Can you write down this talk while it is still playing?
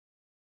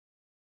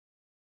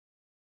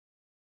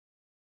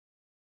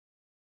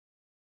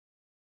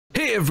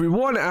Hey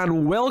everyone,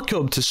 and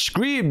welcome to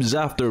Screams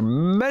After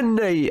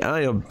Midnight.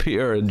 I am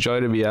Peter, and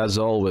joining me as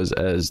always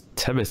is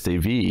Timothy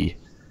V.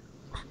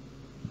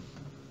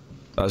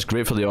 That's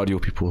great for the audio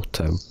people,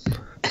 Tim.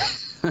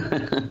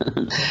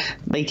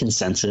 They can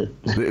sense it.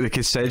 They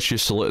can sense you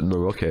saluting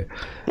them, okay.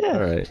 Yeah.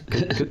 Alright,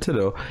 good to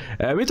know.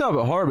 We talk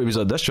about horror movies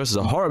on this. This is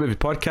a horror movie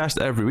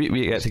podcast. Every week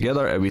we get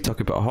together and we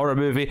talk about a horror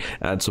movie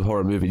and some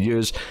horror movie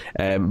news.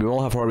 We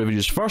will have horror movie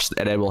news first,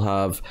 and then we'll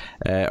have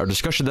our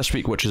discussion this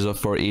week, which is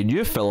for a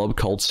new film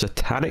called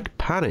Satanic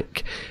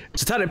Panic.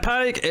 Satanic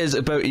Panic is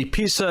about a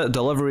pizza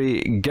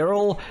delivery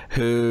girl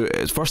who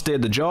is first day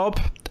in the job.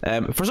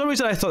 For some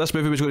reason I thought this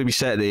movie was going to be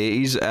set in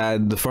the 80s,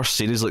 and the first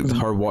scene is like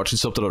her watching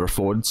something on her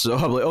phone, so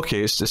I'm like,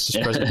 okay, it's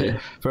just present day.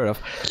 Fair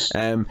enough.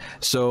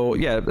 So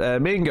yeah,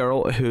 main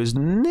girl whose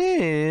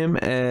name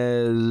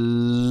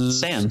is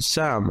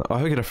Sam. Oh,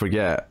 how could I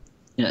forget?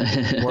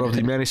 One of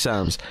the many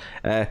Sams.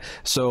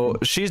 So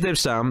she's named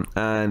Sam,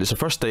 and it's her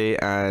first day,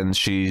 and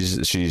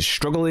she's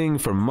struggling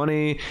for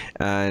money,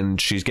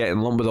 and she's getting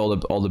lumped with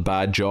all the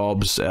bad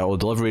jobs, all the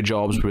delivery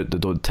jobs that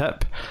don't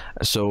tip.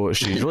 So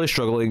she's really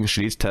struggling.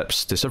 She needs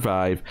tips to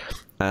survive,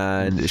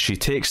 and she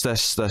takes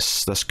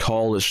this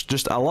call that's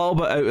just a little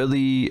bit out of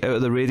the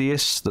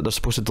radius that they're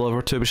supposed to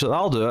deliver to. But she's like,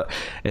 I'll do it,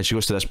 and she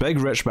goes to this big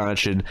rich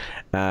mansion,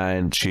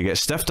 and she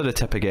gets stiffed on a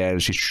tip again.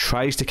 She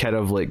tries to kind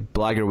of like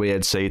blag her way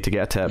inside to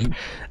get a tip,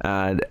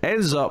 and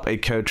ends up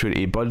encountering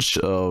a bunch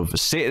of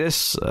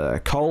Satanists,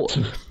 cult,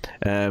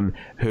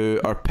 who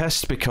are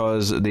pissed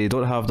because they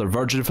don't have their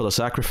virgin for the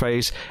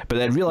sacrifice, but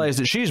then realize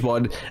that she's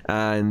one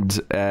and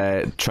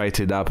try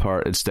to nab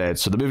her instead.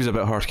 So the movie's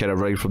about her kind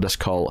of running from this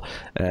cult,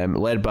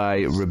 led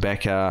by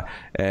Rebecca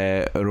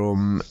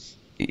Romijn.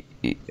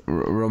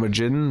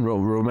 Romijn,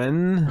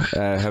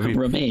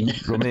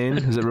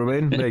 is it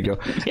Romijn? There you go.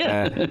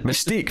 Yeah.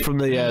 Mystique from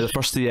the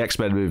first three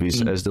X-Men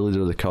movies as the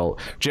leader of the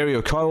cult. Jerry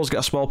O'Connell's got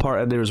a small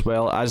part in there as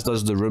well, as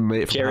does the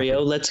roommate from Jerry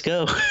O, let's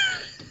go.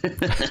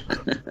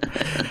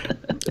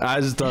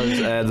 As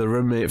does the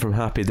roommate from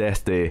Happy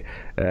Death Day.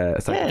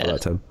 Thank you for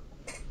that, Tim.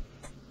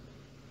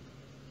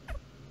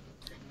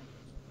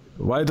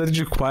 Why did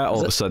you quiet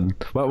all of a sudden?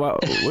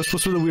 What's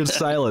with the weird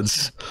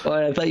silence? Oh,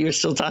 I thought you were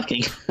still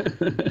talking.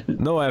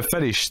 No, I've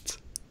finished.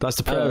 That's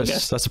the premise. Oh,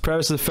 okay. That's the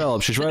premise of the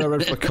film. She's running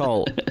around for a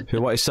cult who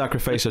want to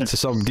sacrifice her to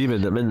some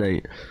demon at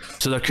midnight.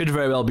 So there could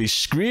very well be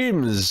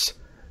screams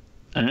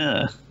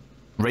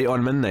right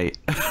on midnight.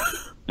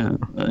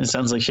 It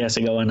sounds like she has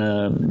to go on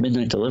a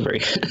midnight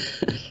delivery.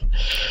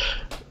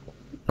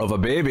 Of a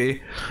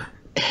baby.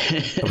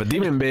 Of a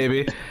demon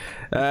baby.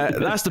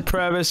 That's the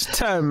premise.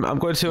 Tim, I'm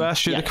going to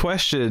ask you the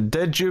question.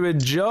 Did you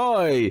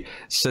enjoy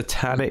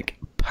Satanic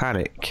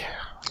Panic?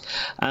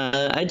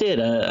 I did.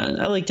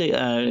 I liked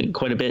it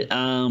quite a bit.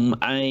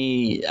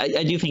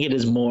 I do think it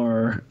is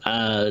more.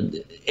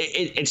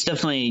 It's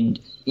definitely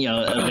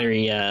a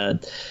very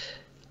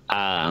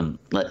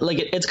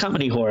it's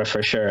comedy horror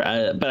for sure.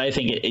 But I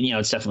think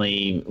it's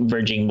definitely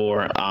verging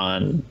more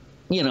on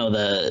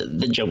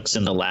the jokes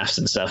and the laughs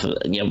and stuff,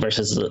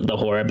 versus the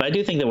horror. But I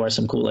do think there were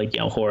some cool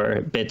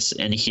horror bits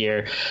in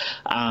here.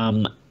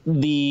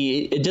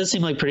 It does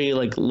seem like pretty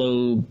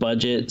low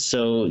budget,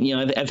 so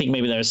I think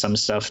maybe there's some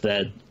stuff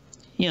that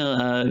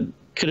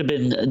could have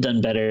been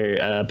done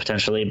better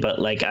potentially. But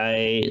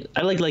I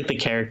like the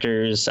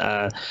characters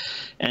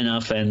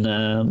enough, and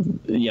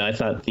I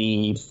thought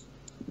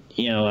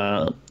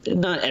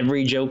not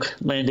every joke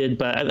landed,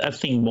 but I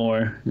think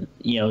more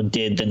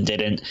did than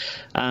didn't.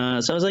 So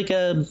I was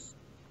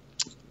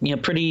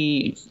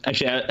pretty,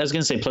 actually I was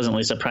gonna say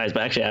pleasantly surprised,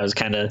 but actually I was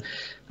kind of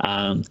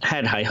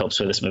had high hopes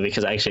for this movie,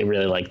 because I actually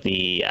really like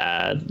the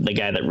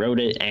guy that wrote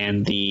it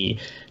and the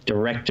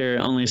director.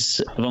 I've only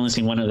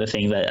seen one other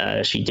thing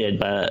that she did,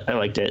 but I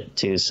liked it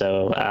too.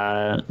 So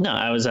no,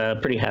 I was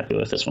pretty happy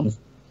with this one.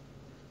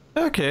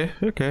 Okay.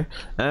 I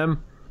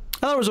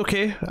thought it was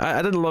okay.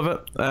 I didn't love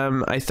it.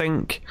 I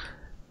think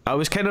I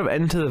was kind of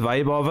into the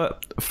vibe of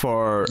it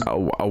for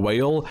a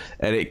while,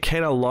 and it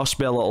kind of lost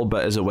me a little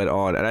bit as it went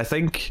on. And I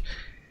think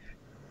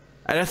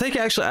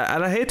actually,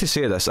 and I hate to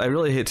say this, I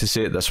really hate to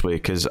say it this way,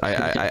 because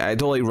I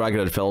don't like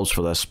ragging on films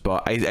for this,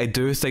 but I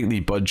do think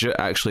the budget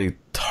actually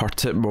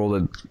hurt it more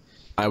than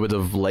I would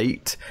have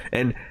liked.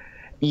 And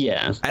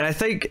I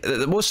think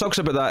what sucks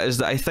about that is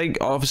that I think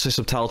obviously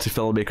some talented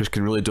filmmakers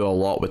can really do a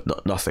lot with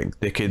nothing.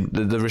 They can,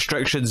 the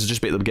restrictions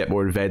just make them get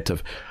more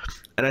inventive,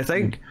 and I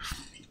think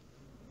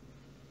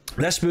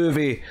this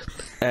movie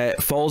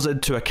falls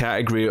into a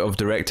category of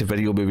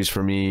direct-to-video movies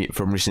for me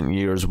from recent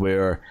years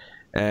where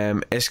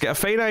it's got a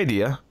fine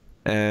idea.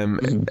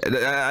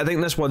 I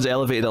think this one's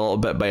elevated a little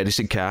bit by a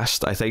decent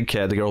cast. I think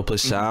the girl who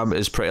plays Sam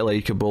is pretty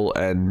likable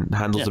and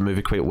handles the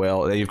movie quite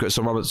well. And then you've got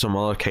some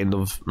other kind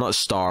of, not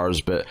stars,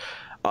 but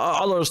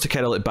others to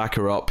kind of back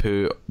her up,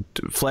 who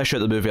flesh out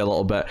the movie a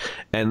little bit,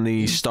 and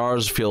the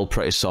stars feel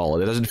pretty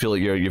solid. It doesn't feel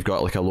like you've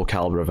got a low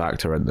caliber of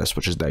actor in this,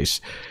 which is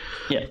nice.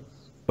 Yeah,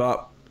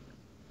 but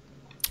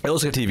it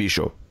looks like a TV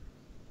show.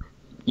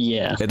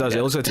 Yeah, it does.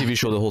 It looks like a TV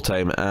show the whole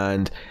time,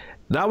 and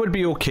that would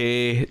be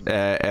okay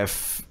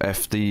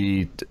if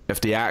the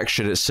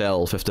action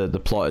itself, if the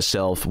plot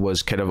itself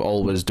was kind of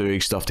always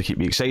doing stuff to keep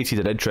me excited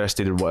and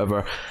interested and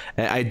whatever.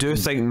 I do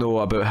think though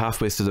about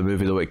halfway through the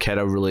movie though it kind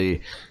of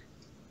really,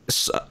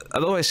 I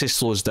don't want to say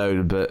slows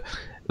down, but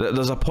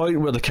there's a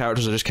point where the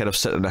characters are just kind of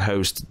sitting in the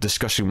house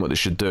discussing what they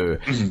should do,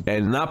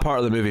 and that part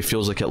of the movie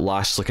feels like it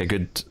lasts like a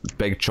good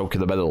big chunk in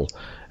the middle.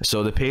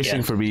 So the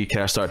pacing for me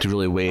kind of started to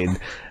really wane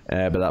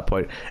by that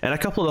point. And a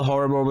couple of the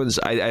horror moments,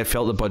 I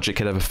felt the budget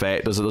kind of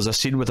effect. There's a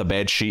scene with a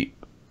bed sheet,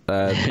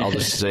 I'll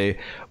just say,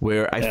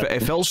 where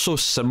it felt so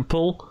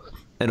simple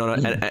and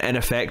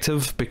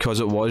ineffective because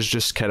it was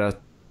just kind of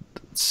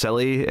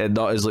silly and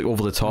not as like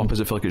over the top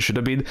as I feel like it should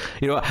have been.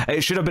 You know,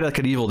 it should have been like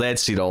an Evil Dead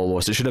scene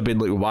almost. It should have been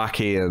like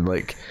wacky and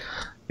like,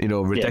 you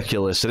know,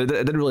 ridiculous. And it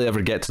didn't really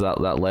ever get to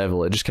that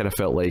level. It just kind of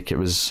felt like it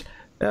was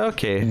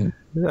okay.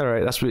 All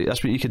right, that's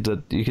what you could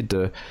do. You could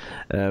do.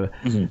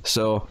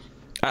 So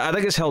I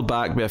think it's held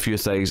back by a few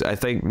things. I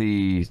think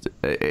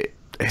it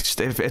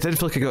didn't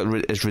feel like it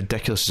got as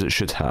ridiculous as it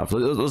should have.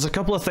 There's a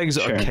couple of things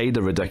that are kind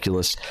of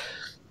ridiculous,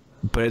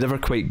 but I never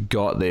quite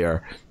got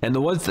there. And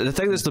the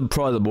thing that's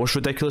probably the most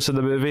ridiculous in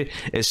the movie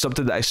is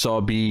something that I saw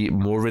be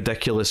more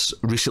ridiculous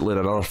recently in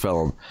another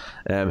film.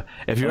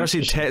 If you've ever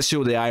seen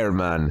Tetsuo the Iron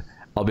Man,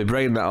 I'll be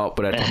bringing that up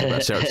when I talk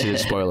about certain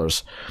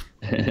spoilers.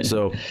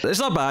 So it's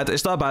not bad.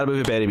 It's not a bad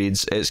movie by any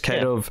means. It's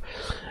kind of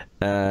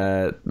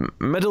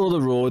middle of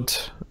the road,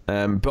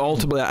 but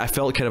ultimately I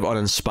felt kind of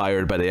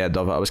uninspired by the end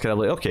of it. I was kind of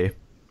like, okay,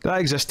 that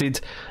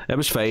existed. It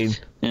was fine.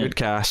 Good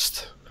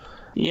cast.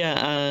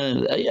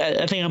 Yeah,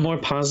 I think I'm more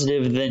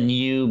positive than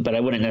you, but I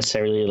wouldn't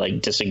necessarily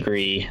like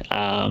disagree.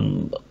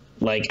 I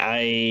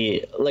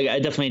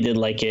definitely did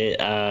like it,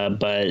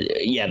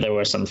 but yeah, there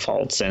were some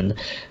faults, and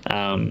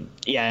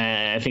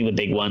I think the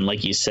big one,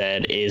 like you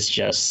said, is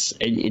just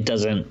it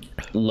doesn't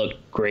look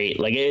great.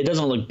 Like it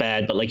doesn't look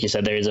bad, but like you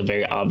said, there is a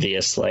very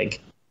obvious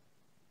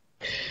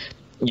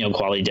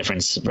quality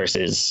difference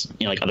versus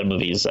like other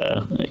movies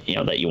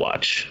that you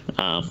watch.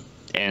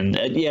 And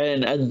I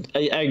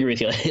agree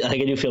with you.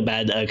 Like I do feel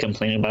bad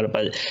complaining about it,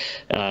 but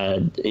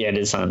it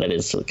is something that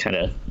is kind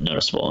of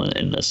noticeable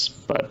in this.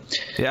 But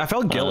yeah, I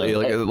felt guilty.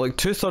 Like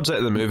 2/3 out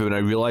of the movie, when I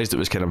realized it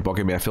was kind of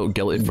bugging me, I felt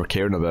guilty for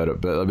caring about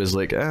it. But I was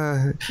like,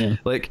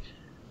 like,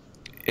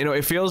 you know,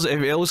 it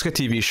looks like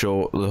a TV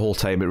show the whole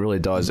time. It really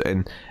does.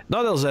 And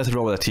not that there's anything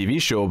wrong with a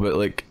TV show, but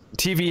like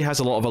TV has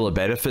a lot of other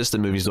benefits that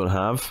movies don't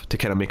have to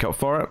kind of make up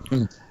for it.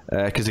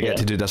 Because they get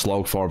to do this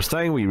long forms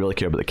thing where you really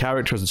care about the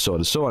characters and so on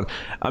and so on.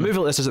 A movie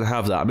like this doesn't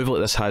have that. A movie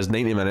like this has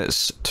 90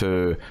 minutes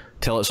to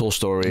tell its whole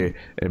story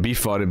and be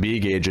fun and be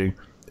engaging.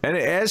 And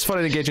it is fun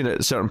and engaging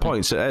at certain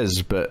points, it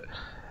is, but...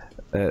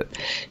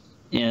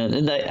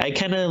 and I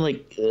kind of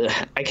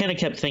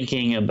kept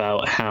thinking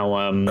about how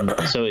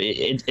so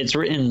it's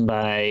written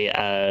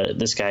by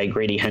this guy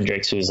Grady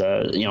Hendrix, who's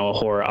a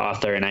horror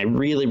author, and I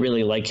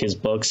really like his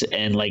books,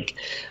 and like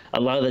a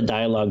lot of the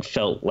dialogue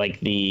felt like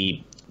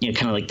the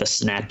kind of like the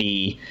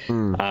snappy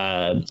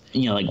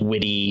like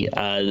witty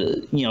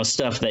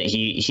stuff that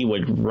he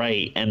would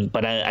write,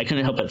 but I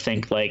couldn't help but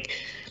think like,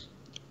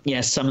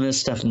 yeah, some of this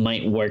stuff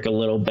might work a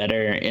little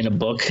better in a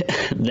book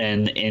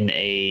than in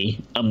a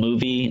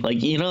movie. Like,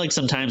 like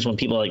sometimes when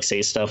people like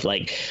say stuff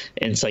like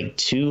it's like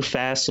too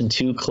fast and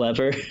too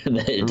clever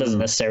that it doesn't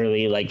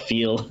necessarily like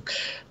feel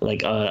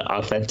like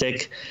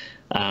authentic.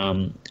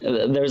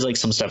 There's like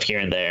some stuff here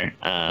and there,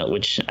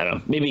 which I don't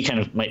know, maybe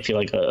kind of might feel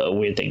like a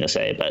weird thing to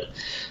say, but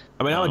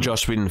I mean, I'm a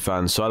Joss Whedon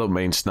fan, so I don't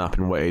mind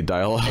snapping witty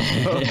dialogue.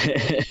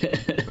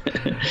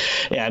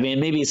 Yeah, I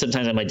mean, maybe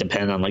sometimes it might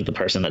depend on like the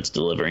person that's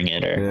delivering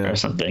it or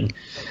something.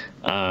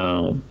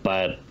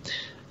 But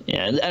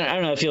yeah, I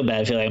don't know. I feel bad.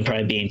 I feel like I'm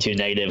probably being too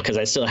negative because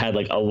I still had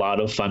like a lot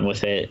of fun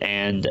with it,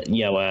 and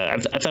I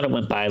thought it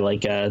went by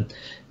like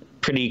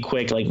pretty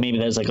quick. Like maybe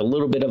there's like a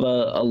little bit of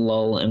a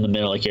lull in the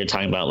middle, like you're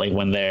talking about, like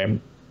when they're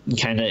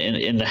kind of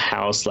in the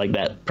house, like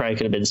that probably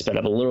could have been sped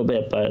up a little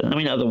bit, but I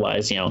mean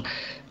otherwise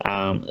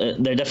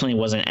there definitely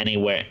wasn't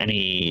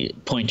any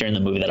point during the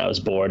movie that I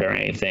was bored or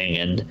anything,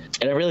 and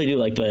I really do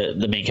like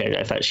the main character.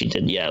 I thought she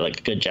did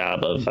like a good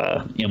job of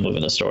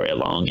moving the story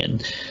along,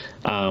 and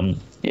I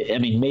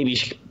mean maybe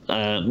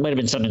might have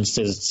been some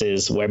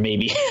instances where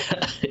maybe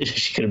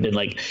she could have been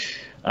like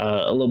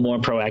a little more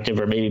proactive,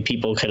 or maybe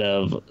people could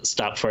have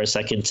stopped for a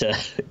second to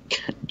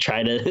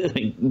try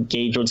to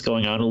gauge what's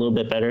going on a little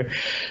bit better.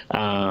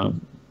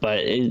 But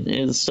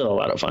it's still a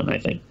lot of fun, I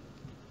think.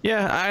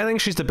 Yeah, I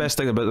think she's the best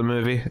thing about the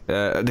movie.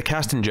 The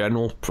cast in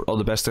general are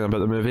the best thing about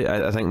the movie.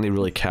 I think they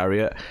really carry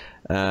it,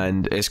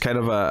 and it's kind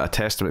of a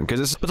testament,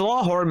 because with a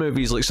lot of horror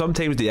movies, like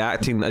sometimes the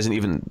acting doesn't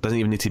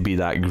even need to be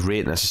that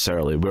great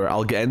necessarily, where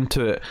I'll get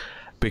into it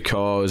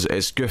because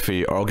it's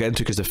goofy, or I'll get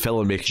into it because the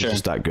filmmaking is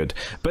just that good.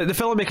 But the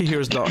filmmaking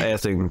here is not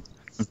anything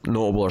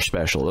notable or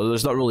special.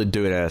 It's not really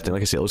doing anything.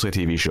 Like I say, it looks like a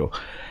TV show,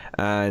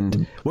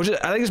 and which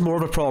I think is more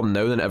of a problem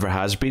now than it ever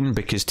has been,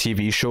 because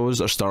TV shows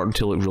are starting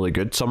to look really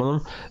good. Some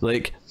of them,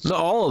 like not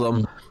all of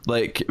them,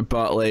 but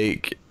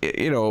if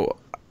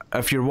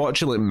you're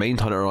watching like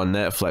Mindhunter on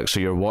Netflix, or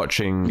you're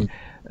watching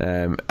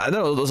I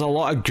know there's a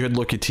lot of good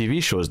looking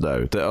TV shows now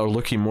that are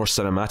looking more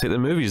cinematic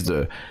than movies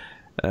do,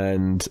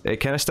 and it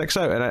kind of sticks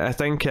out. And I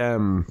think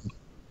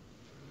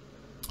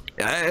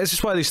it's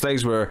just one of these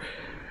things where,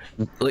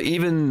 like,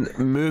 even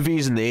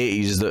movies in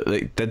the 80s that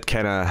like did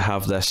kind of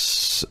have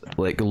this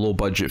like low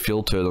budget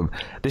feel to them,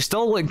 they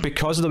still, like,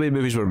 because of the way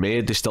movies were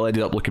made, they still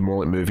ended up looking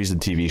more like movies than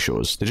TV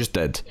shows. They just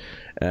did.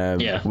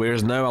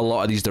 Whereas now a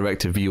lot of these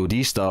direct to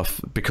VOD stuff,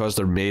 because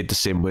they're made the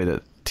same way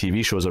that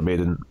TV shows are made,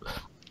 and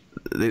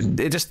they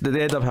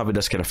end up having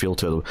this kind of feel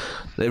to them.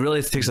 It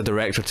really takes a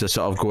director to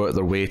sort of go out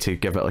their way to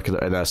give it, like, and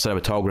a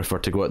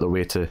cinematographer to go out their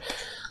way to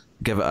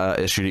give it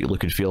its unique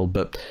look and feel.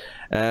 But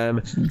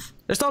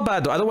it's not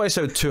bad though. I don't want to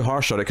sound too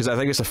harsh on it, because I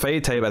think it's a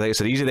fine time. I think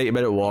it's an easy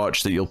 90-minute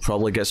watch that you'll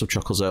probably get some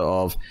chuckles out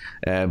of,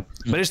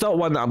 but it's not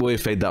one that I'm going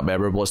to find that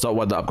memorable. It's not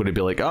one that I'm going to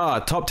be like,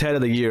 top 10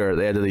 of the year at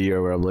the end of the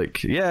year, where I'm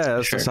like, yeah,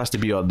 this has to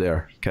be on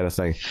there, kind of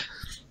thing.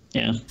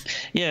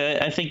 Yeah,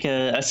 I think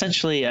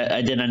essentially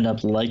I did end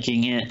up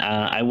liking it.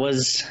 I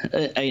was,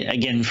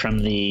 again, from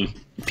the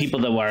people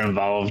that were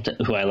involved,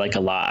 who I like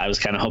a lot, I was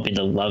kind of hoping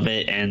to love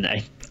it, and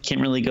I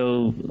can't really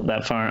go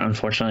that far,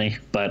 unfortunately,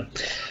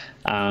 but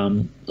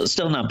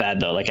still not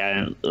bad though. Like,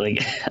 I'm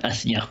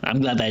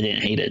glad that I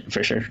didn't hate it,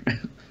 for sure.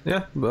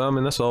 Yeah, well, I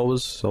mean, that's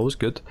always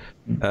good.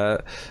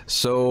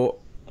 So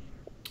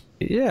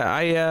yeah,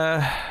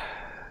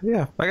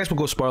 I guess we'll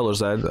go spoilers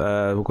then.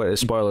 We'll go into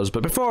spoilers.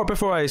 But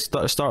before I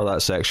start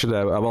that section,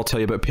 I will tell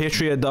you about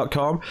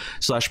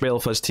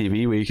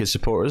patreon.com/MailFuzzTV, where you can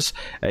support us.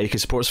 You can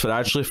support us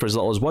financially for as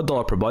little as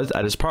 $1 per month,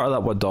 and as part of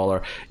that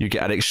 $1, you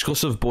get an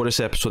exclusive bonus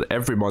episode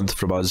every month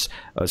from us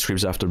on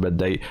Screams After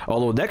Midnight.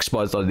 Although next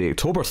month, on the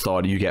October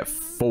Thon, you get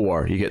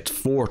 4. You get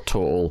 4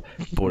 total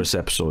bonus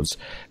episodes.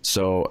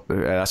 So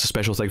that's a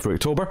special thing for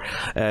October.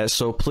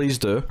 So please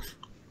do.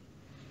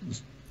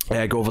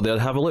 Go over there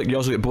and have a look. You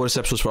also get bonus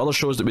episodes for other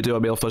shows that we do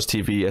on MailFuzz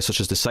TV,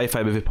 such as the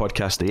sci-fi movie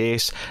podcast, The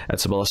Ace, and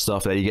some other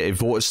stuff. Then you get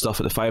voted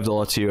stuff at the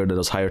 $5 tier, and then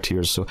there's higher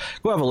tiers. So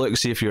go have a look and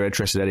see if you're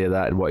interested in any of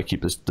that and want to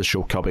keep the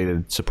show coming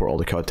and support all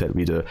the content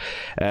we do.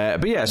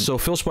 But yeah, so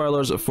full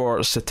spoilers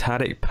for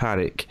Satanic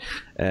Panic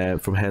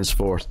from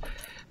henceforth.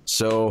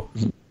 So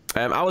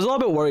I was a little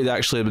bit worried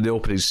actually with the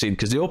opening scene,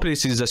 because the opening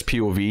scene is this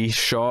POV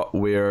shot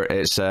where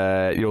it's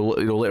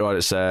later on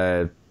it's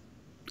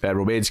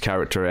Romijn's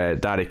character,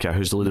 Danica,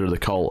 who's the leader of the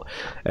cult.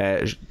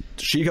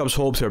 She comes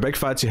home to her big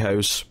fancy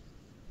house,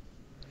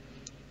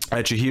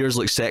 and she hears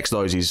like sex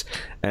noises,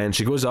 and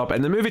she goes up,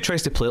 and the movie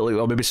tries to play it like,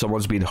 oh, maybe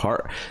someone's been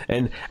hurt.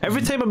 And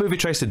every time a movie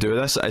tries to do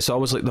this, it's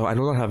always like, no, I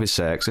know they're having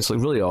sex. It's like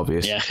really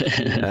obvious. Yeah.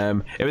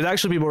 It would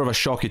actually be more of a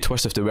shocking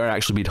twist if they were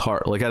actually being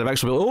hurt. Like, I'd have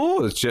actually been,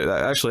 oh,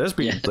 that actually has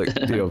been like,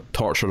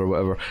 tortured or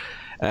whatever.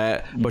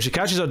 But she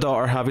catches her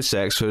daughter having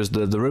sex, who's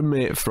the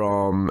roommate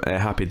from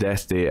Happy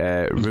Death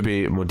Day.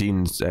 Ruby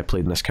Modine's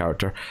played in this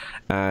character,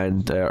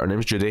 and her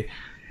name's Judy,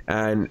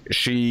 and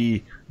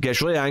she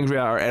gets really angry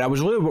at her. And I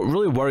was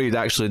really worried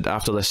actually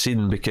after this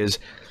scene, because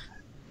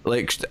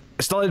like,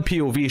 still in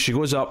POV, she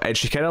goes up and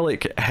she kind of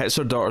like hits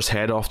her daughter's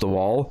head off the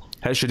wall,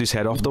 hits Judy's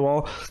head off the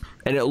wall,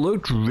 and it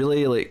looked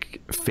really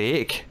like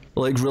fake,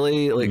 like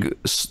really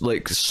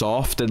like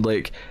soft, and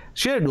like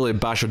she didn't really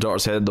bash her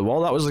daughter's head in the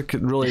wall. That was like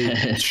really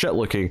shit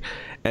looking.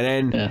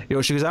 And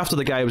then she goes after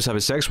the guy who was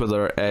having sex with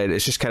her, and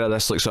it's just kind of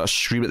this like sort of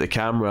scream at the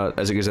camera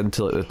as it goes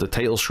into like, the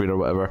title screen or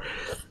whatever.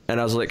 And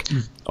I was like,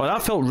 oh,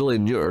 that felt really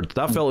neutered.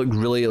 That felt like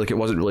really like it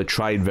wasn't really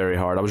trying very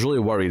hard. I was really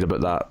worried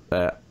about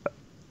that.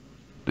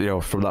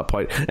 From that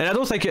point, and I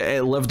don't think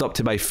it lived up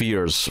to my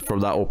fears from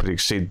that opening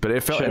scene, but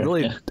it felt it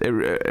really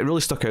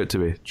stuck out to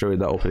me during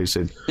that opening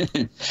scene.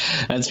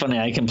 That's funny.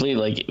 I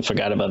completely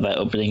forgot about that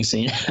opening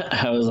scene.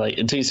 I was like,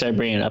 until you started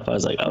bringing it up, I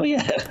was like, oh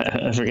yeah,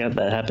 I forgot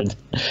that happened.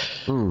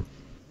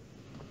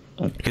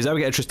 Because then we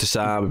get introduced to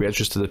Sam, we get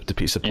introduced to the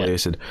pizza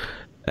place, and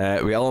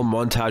we get a little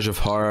montage of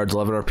her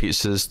delivering her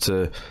pizzas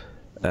to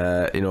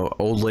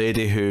old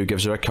lady who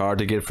gives her a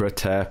cardigan for a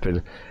tip,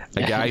 and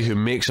a guy who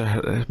makes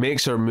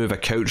her move a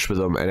couch with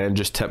him, and then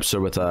just tips her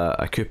with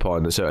a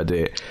coupon that's out of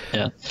date.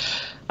 Yeah.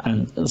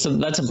 So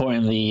that's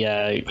important.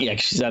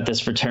 She's at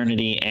this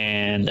fraternity,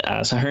 and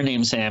so her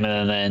name's Sam,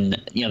 and then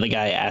the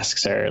guy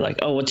asks her like,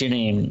 "Oh, what's your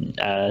name?"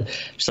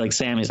 She's like,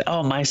 "Sam." He's like,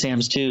 "Oh, my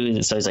Sam's too."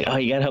 And so he's like, "Oh,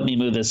 you gotta help me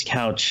move this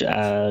couch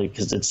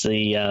because it's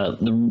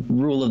the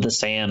rule of the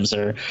Sams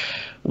or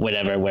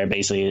whatever, where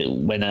basically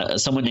when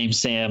someone named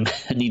Sam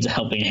needs a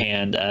helping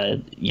hand,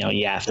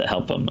 you have to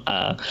help them."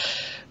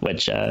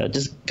 Which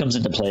just comes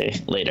into play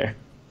later.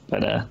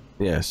 But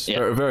yes,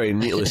 very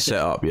neatly set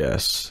up.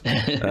 Yes,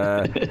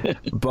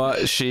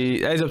 but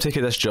she ends up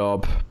taking this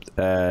job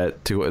to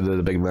go to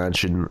the big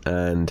mansion,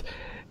 and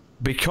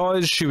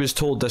because she was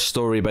told this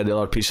story by the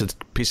other piece of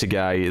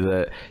guy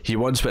that he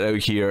once went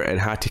out here and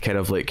had to kind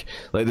of like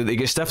they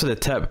get stiffed in the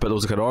tip, but there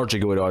was like an orgy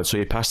going on, so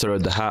he passed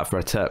around the hat for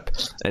a tip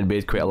and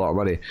made quite a lot of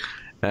money.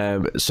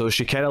 So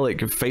she kind of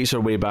like fights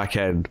her way back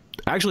in,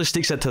 actually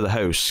sneaks into the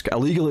house,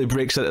 illegally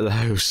breaks into the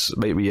house,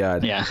 might we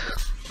add.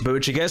 But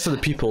when she gets to the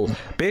people,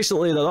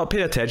 basically they're not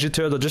paying attention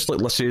to her. They're just like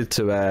listening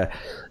to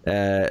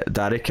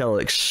Danica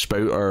like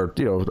spout or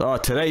oh,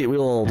 tonight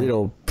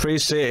we'll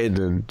praise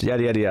Satan and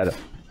yada yada yada.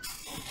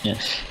 Yeah,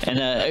 and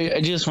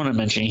I just want to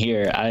mention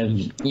here,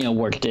 I've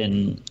worked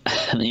in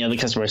the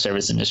customer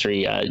service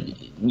industry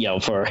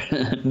for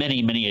many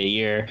a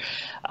year,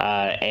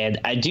 and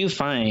I do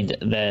find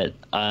that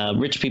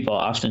rich people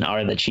often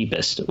are the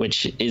cheapest,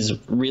 which is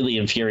really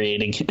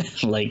infuriating.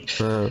 Like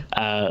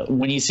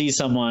when you see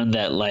someone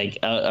that like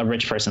a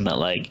rich person that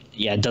like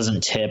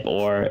doesn't tip,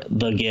 or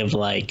they'll give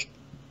like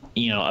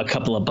a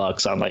couple of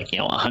bucks on like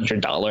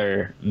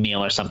 $100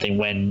 meal or something,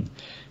 when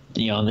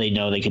they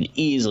know they could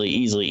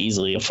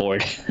easily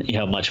afford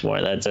much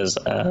more. That does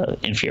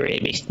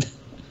infuriate me.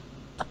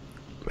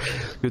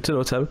 Good to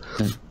know, Tim.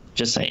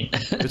 Just saying.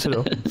 Good to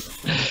know.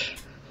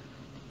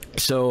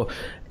 So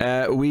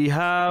we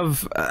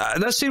have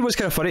that scene was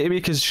kind of funny to me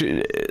because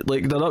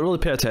they're not really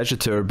paying attention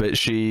to her, but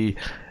she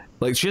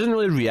doesn't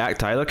really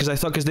react either, because I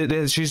thought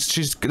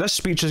she's this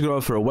speech is going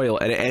on for a while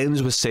and it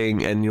ends with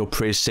saying and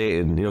praise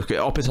Satan.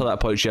 Up until that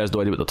point she has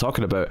no idea what they're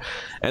talking about,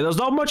 and there's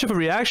not much of a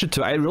reaction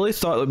to it. I really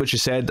thought that when she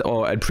said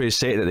and praise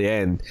Satan at the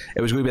end,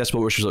 it was going to be a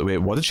spot where she was like, wait,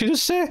 what did she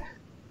just say?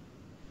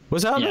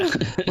 What's happening?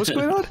 Yeah. What's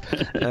going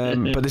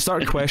on? But they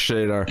start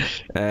questioning her,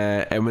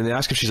 and when they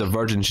ask if she's a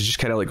virgin, she just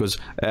kind of like goes,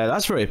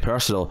 "That's very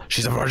personal.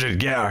 She's a virgin.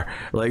 Get her."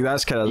 Like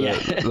that's kind of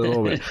the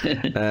moment.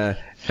 And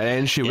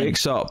then she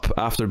wakes up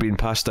after being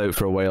passed out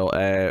for a while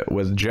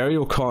with Jerry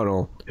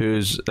O'Connell,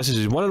 this is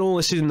his one and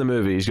only scene in the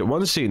movie. He's got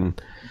one scene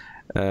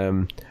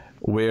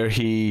where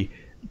he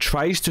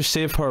tries to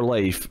save her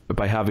life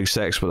by having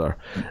sex with her.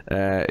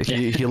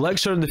 He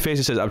licks her in the face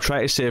and says, "I'm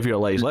trying to save your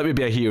life. Let me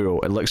be a hero,"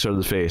 and licks her in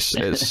the face.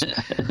 It's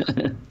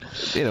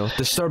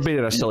disturbing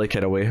in a silly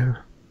kind of way.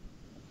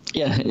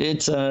 Yeah,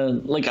 it's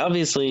like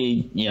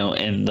obviously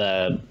in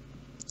the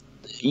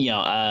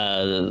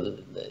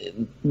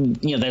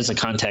there's a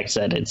context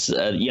that it's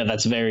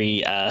that's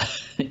very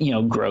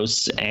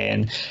gross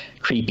and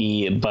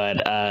creepy,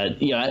 but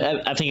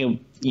I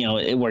think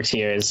it works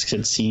here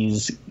since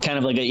he's kind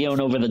of like an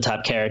over the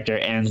top character,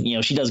 and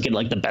she does get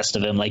like the best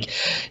of him, like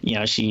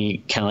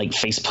she kind of like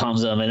face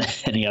palms him, and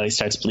he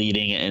starts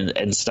bleeding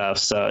and stuff.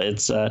 So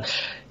it's I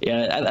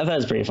thought it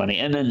was pretty funny.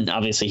 And then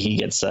obviously he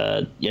gets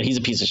he's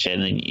a piece of shit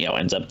and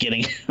ends up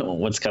getting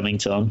what's coming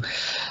to him.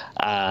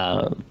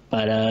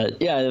 But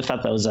I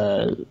thought that was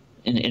the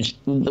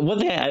one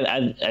thing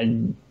I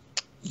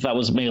thought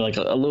was maybe like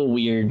a little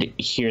weird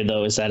here,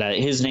 though, is that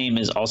his name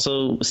is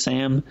also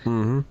Sam,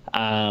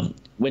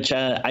 which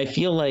I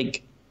feel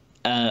like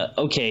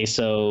okay,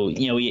 so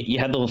you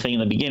had the whole thing in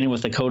the beginning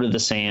with the code of the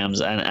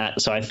Sams, and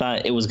so I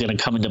thought it was going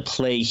to come into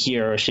play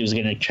here, or she was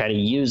going to try to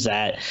use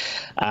that,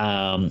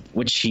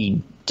 which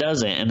she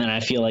doesn't, and then I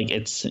feel like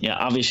it's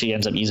obviously she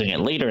ends up using it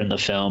later in the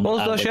film.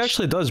 Well, she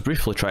actually does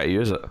briefly try to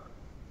use it.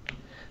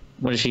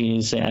 What does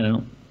she say? I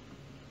don't.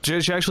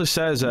 She actually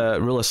says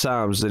rule of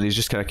Sam's, and he's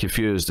just kind of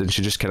confused, and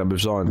she just kind of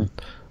moves on.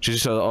 She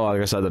just says, "Oh, I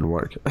guess that didn't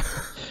work."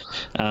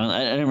 I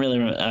didn't really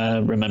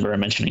remember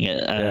mentioning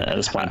it at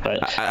this point,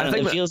 but I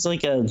think it feels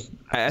like a.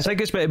 I think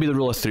it's meant to be the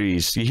rule of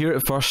threes. You hear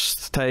it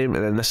first time,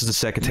 and then this is the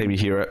second time you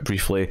hear it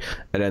briefly,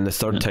 and then the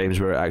third time is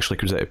where it actually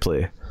comes into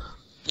play.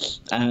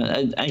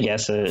 I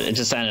guess it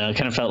just, I don't know, it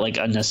kind of felt like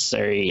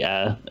unnecessary.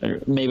 Or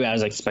maybe I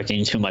was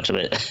expecting too much of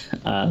it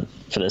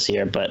for this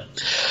year, but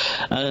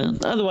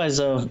otherwise,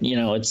 though,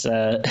 it's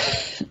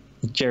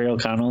Jerry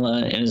O'Connell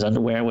in his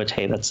underwear, which,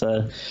 hey, that's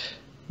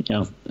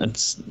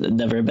it's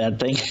never a bad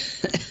thing.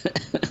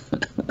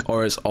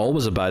 Or it's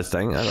always a bad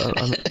thing.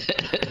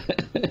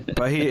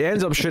 But he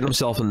ends up shooting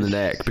himself in the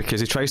neck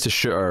because he tries to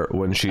shoot her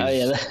when she's. Oh,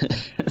 yeah.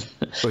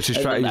 Which is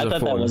trying to use her phone. I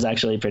thought that was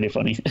actually pretty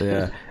funny.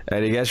 Yeah,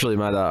 and he gets really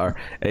mad at her,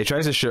 and he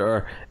tries to shoot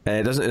her, and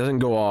it doesn't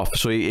go off.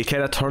 So he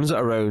kind of turns it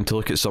around to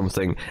look at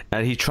something,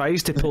 and he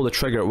tries to pull the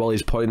trigger while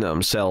he's pointing at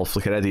himself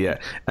like an idiot,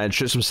 and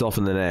shoots himself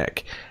in the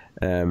neck.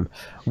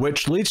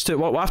 Which leads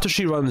to after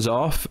she runs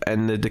off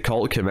and the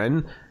cult come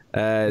in,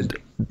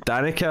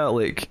 Danica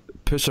like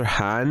puts her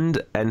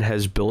hand in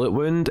his bullet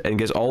wound and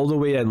gets all the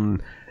way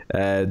in,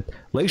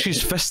 like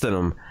she's fisting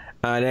him,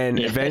 and then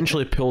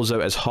eventually pulls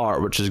out his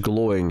heart, which is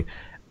glowing.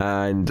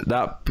 And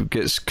that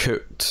gets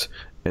cooked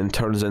and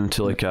turns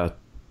into like a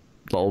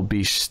little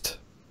beast.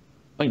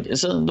 Wait,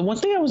 so the one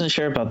thing I wasn't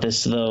sure about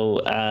this, though,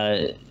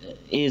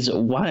 is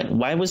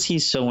why was he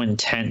so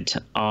intent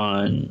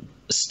on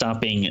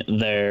stopping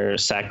their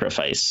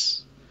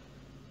sacrifice?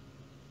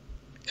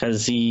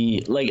 Because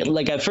he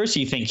like at first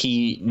you think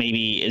he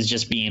maybe is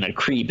just being a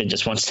creep and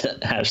just wants to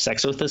have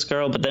sex with this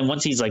girl, but then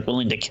once he's like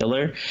willing to kill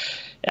her,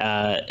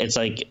 it's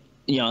like.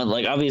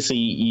 Like obviously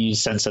you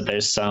sense that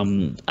there's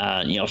some,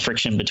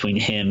 friction between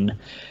him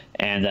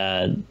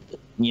and,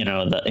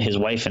 his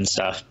wife and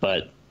stuff.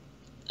 But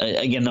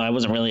again, though, I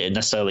wasn't really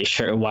necessarily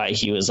sure why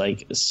he was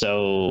like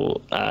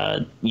so,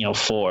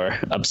 for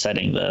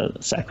upsetting the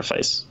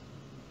sacrifice.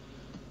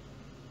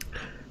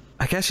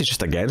 I guess he's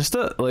just against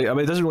it. Like, I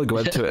mean, it doesn't really go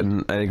into it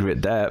in any great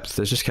depth.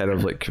 It's just kind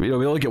of like, we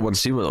only get one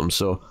scene with him,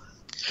 so.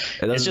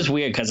 It's just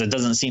weird because it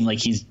doesn't seem like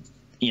he's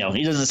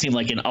he doesn't seem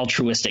like an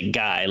altruistic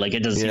guy. Like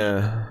it doesn't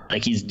seem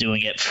like he's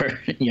doing it for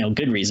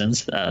good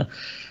reasons. So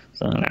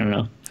I don't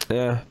know.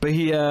 Yeah, but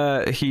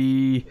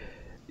he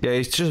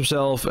he's just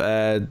himself.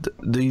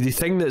 The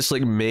thing that's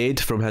like made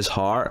from his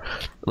heart,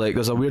 like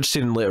there's a weird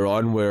scene later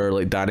on where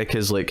like Danica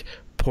is like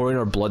pouring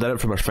her blood in it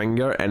from her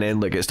finger, and then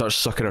like it starts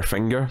sucking her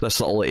finger.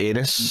 This little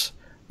anus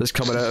that's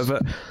coming out of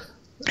it.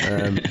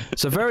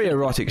 It's a very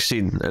erotic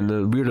scene in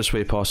the weirdest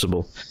way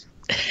possible.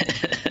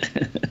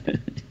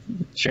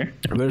 Sure.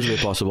 Weirdest way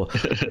possible.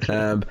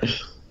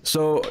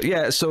 So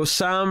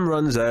Sam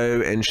runs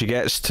out and she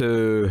gets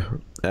to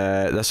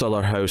this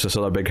other house, this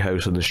other big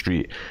house on the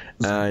street,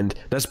 and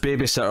this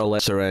babysitter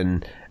lets her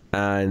in,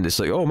 and it's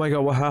like, oh my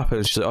god, what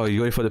happened? She's like, oh, you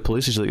going for the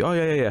police? She's like, oh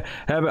yeah.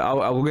 How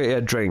about I'll go get you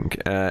a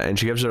drink, and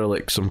she gives her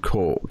like some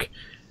Coke,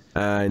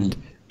 and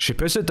she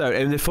puts it down,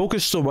 and they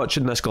focus so much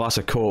in this glass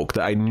of Coke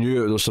that I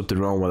knew there was something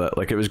wrong with it.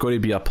 Like it was going to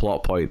be a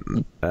plot point.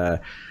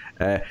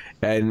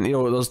 And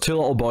there's two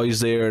little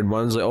boys there, and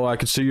one's like, oh, I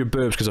can see your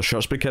boobs because her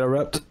shirt's been kind of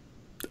ripped,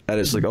 and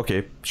it's like,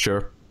 okay,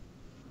 sure.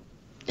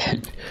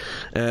 But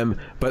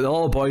the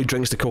little boy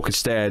drinks the Coke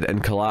instead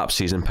and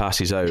collapses and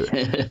passes out,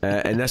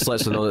 and this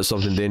lets her know that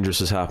something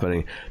dangerous is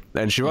happening,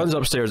 and she runs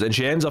upstairs and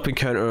she ends up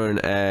encountering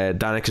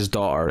Danica's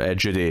daughter,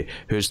 Judy,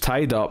 who's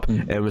tied up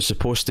and was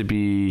supposed to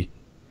be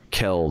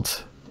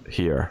killed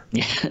here.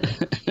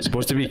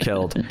 Supposed to be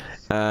killed,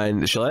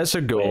 and she lets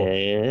her go.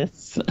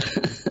 Yes.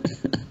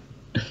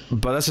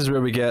 But this is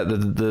where we get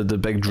the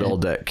big drill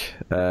dick,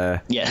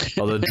 or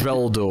the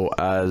drildo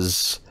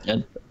as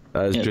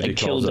Judy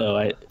calls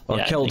it.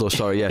 Kildo,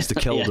 sorry, yes, the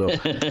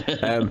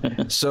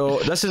Kildo. So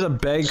this is a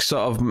big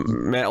sort of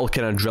metal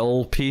kind of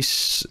drill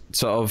piece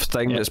sort of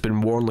thing that's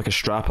been worn like a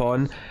strap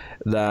on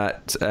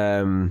that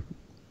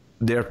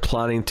they're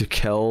planning to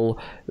kill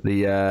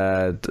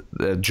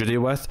the Judy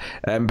with,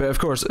 but of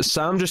course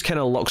Sam just kind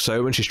of lucks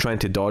out when she's trying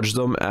to dodge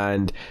them,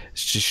 and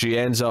she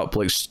ends up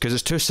like, because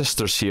there's two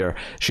sisters here,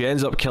 she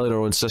ends up killing her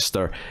own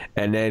sister,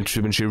 and then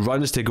when she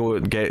runs to go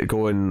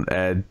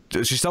and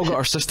she's still got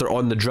her sister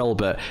on the drill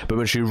bit, but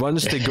when she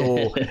runs to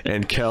go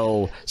and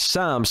kill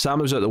Sam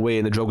moves out of the way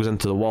and the drill goes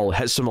into the wall,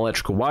 hits some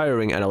electrical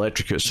wiring and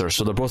electrocutes her,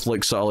 so they're both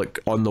like sort of like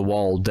on the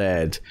wall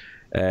dead,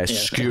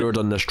 skewered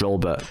on this drill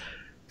bit.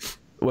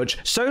 Which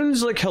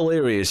sounds like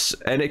hilarious,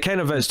 and it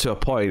kind of is to a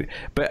point,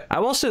 but I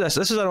will say this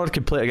is an odd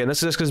complaint again, this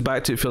just goes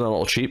back to it feeling a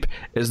little cheap,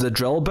 is the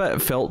drill bit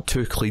felt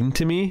too clean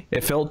to me.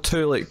 It felt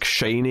too like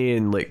shiny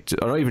and like,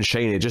 or not even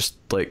shiny, just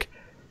like...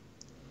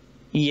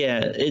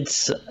 Yeah,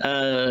 it's,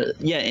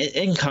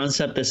 in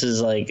concept this is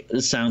like,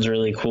 it sounds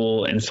really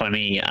cool and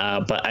funny,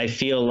 but I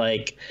feel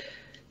like,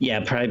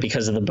 probably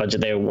because of the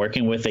budget they were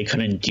working with, they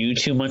couldn't do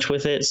too much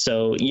with it,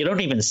 so you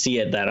don't even see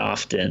it that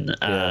often.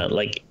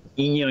 Like,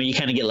 you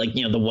kind of get like,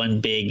 the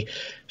one big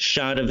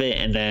shot of it,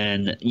 and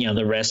then,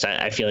 the rest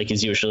I feel like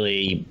is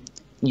usually,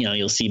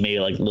 you'll see maybe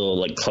like little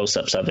like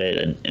close-ups of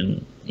it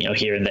and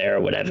here and there or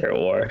whatever,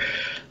 or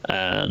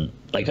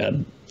like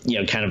a,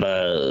 kind of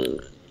a,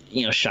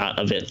 shot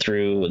of it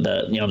through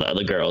the, the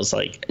other girl's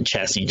like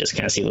chest, and you just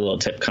kind of see the little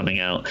tip coming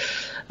out.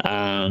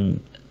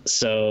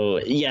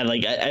 So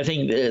like I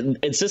think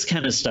it's this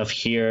kind of stuff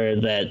here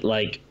that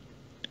like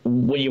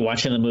when you're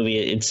watching the movie,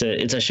 it's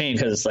a shame,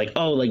 because it's like,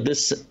 oh, like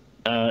this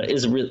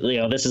is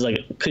really, this is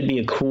like, could be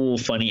a cool,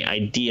 funny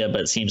idea,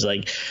 but it seems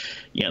like,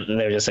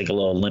 they're just like a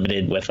little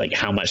limited with like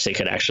how much they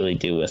could actually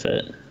do with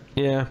it.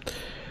 Yeah.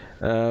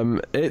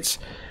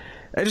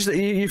 I just,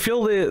 you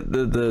feel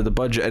the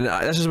budget, and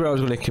this is where I was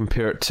going to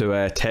compare it to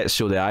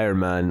Tetsuo the Iron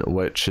Man,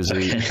 which is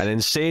an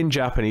insane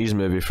Japanese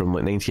movie from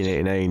like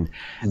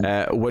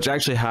 1989, which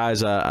actually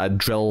has a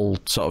drill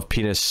sort of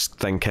penis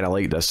thing kind of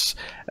like this,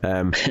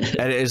 and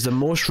it is the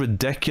most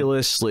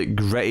ridiculous, like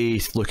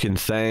gritty looking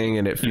thing,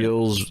 and it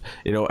feels,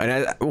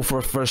 and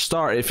for a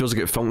start it feels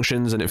like it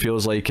functions, and it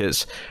feels like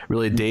it's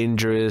really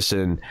dangerous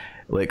and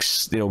like,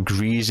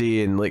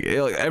 greasy, and like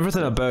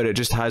everything about it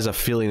just has a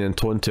feeling and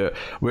tone to it,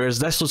 whereas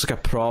this looks like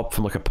a prop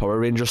from like a Power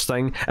Rangers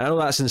thing. And I know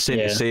that's insane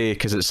to say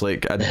because it's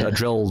like a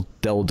drill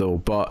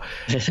dildo, but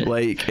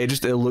like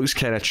it looks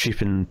kind of cheap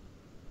and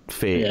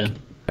fake.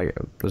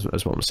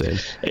 That's what I'm saying.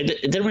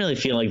 It didn't really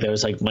feel like there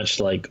was like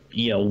much like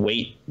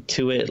weight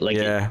to it, like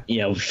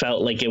it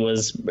felt like it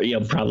was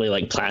probably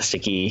like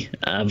plasticky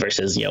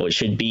versus it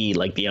should be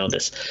like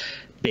this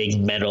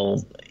big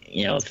metal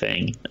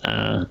thing.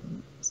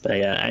 But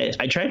yeah,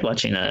 I tried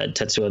watching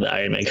Tetsuo the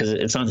Iron Man because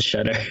it's on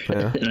Shudder.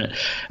 Yeah.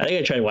 I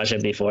think I tried watching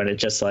it before, and it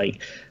just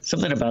like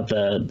something about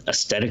the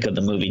aesthetic of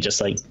the movie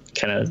just like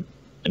kind of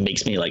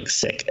makes me like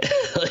sick.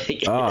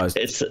 Like,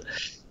 that's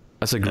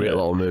a great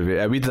little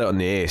movie. We did it on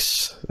the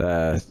Ace,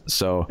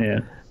 so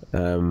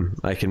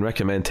I can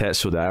recommend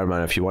Tetsuo the Iron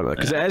Man if you want it,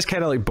 because it is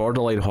kind of like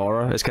borderline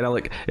horror. It's kind of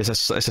like it's a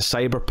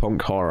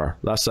cyberpunk horror.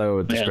 That's how I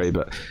would describe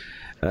it.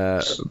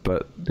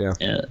 But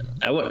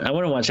I want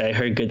to watch it. I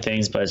heard good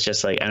things, but it's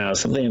just like, I don't know,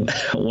 something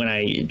when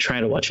I try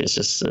to watch it, it's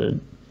just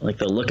like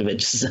the look of it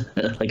just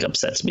like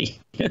upsets me.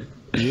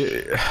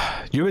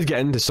 You would get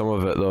into some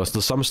of it though.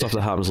 There's some stuff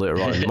that happens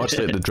later on, much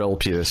like the drill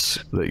penis,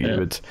 that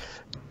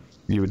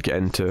you would get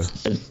into.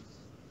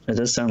 It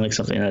does sound like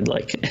something I'd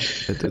like.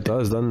 It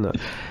does, doesn't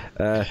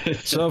it?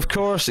 So of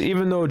course,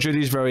 even though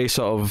Judy's very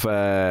sort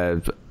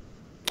of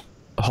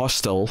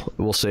hostile,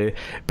 we'll say,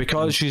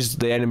 because she's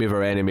the enemy of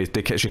her enemy,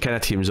 she kind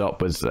of teams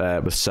up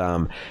with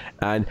Sam.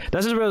 And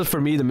this is where,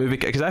 for me, the movie,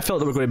 because I felt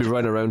that we're going to be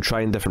running around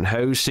trying different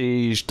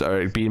houses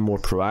or being more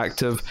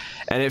proactive,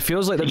 and it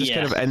feels like they're just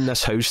kind of in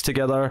this house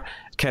together,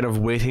 kind of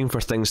waiting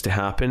for things to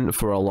happen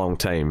for a long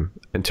time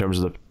in terms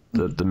of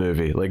the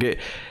movie.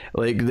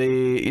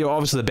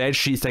 Obviously the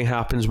bedsheet thing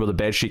happens where the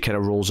bedsheet kind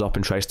of rolls up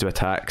and tries to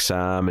attack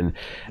Sam, and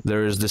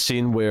there's the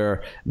scene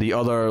where the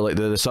other, like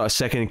the sort of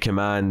second in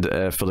command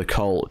for the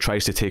cult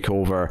tries to take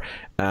over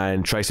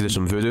and tries to do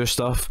some voodoo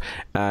stuff,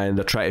 and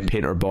they're trying to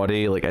paint her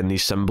body like in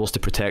these symbols to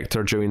protect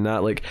her during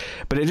that,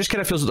 but it just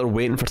kind of feels like they're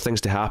waiting for things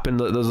to happen.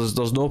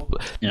 There's no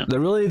there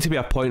really needs to be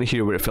a point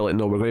here where it felt like,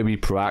 no, we're going to be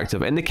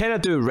proactive, and they kind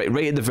of do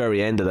right at the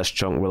very end of this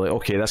chunk. We're like,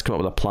 okay, let's come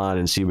up with a plan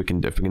and see if we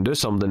can do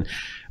something.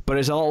 But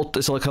it's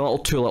like a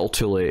little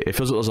too late. It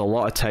feels like there's a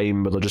lot of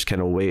time where they're just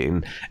kind of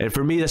waiting. And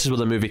for me, this is where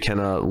the movie kind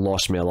of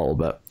lost me a little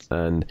bit,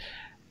 and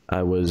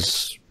I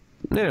was,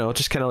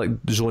 just kind of like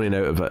zoning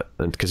out of it,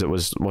 because it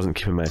wasn't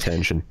keeping my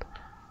attention.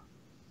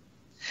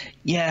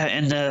 Yeah,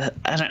 and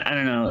I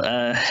don't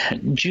know,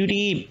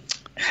 Judy,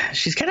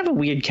 she's kind of a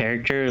weird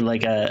character.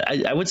 Like,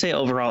 I would say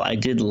overall I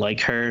did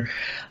like her,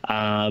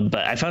 but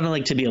I found her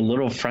to be a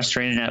little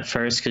frustrating at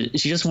first, because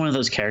she's just one of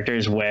those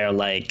characters where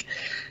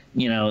they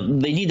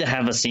need to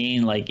have a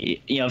scene,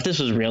 if this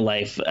was real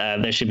life,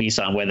 there should be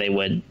some where they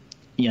would,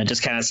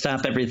 just kind of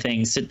stop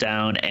everything, sit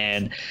down,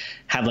 and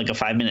have a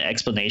 5-minute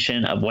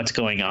explanation of what's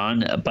going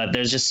on. But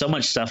there's just so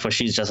much stuff where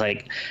she's just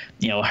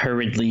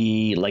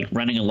hurriedly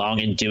running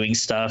along and doing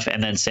stuff,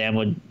 and then Sam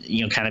would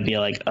kind of be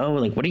like,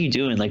 oh, what are you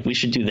doing, we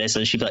should do this,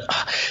 and she'd be like,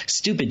 oh,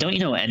 stupid, don't you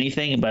know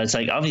anything? But it's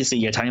obviously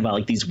you're talking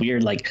about these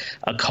weird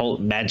occult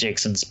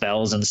magics and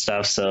spells and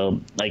stuff, so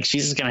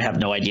she's just gonna have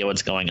no idea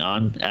what's going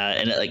on,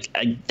 and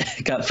I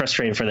got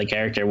frustrated for the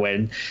character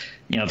when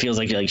it feels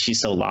like she's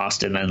so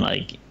lost, and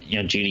then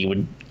Judy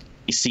would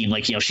seem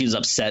she's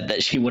upset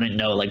that she wouldn't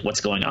know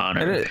what's going on,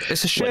 or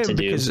it's a shame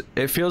because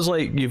it feels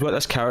like you've got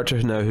this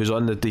character now who's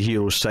on the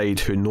hero's side,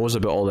 who knows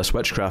about all this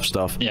witchcraft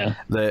stuff,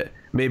 that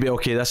maybe,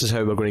 okay, this is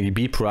how we're going to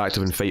be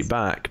proactive and fight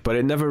back, but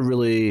it never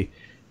really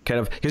kind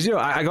of, because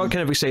I got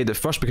kind of excited at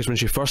first, because when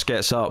she first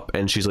gets up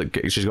and she's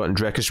gotten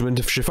dressed, because when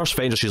she first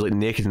finds her, she's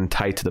naked and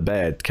tied to the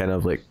bed, kind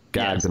of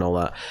gagged and all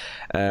that.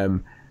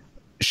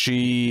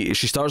 She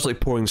starts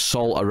pouring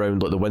salt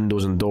around the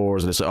windows and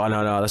doors, and it's oh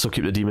no, this will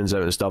keep the demons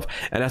out and stuff.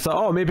 And I thought,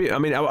 oh, maybe,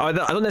 I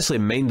don't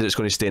necessarily mind that it's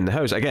going to stay in the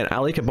house. Again, I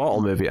like a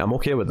bottle movie, I'm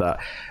okay with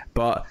that,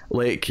 but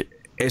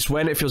it's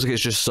when it feels like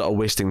it's just sort of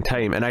wasting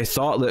time. And I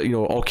thought that,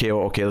 okay,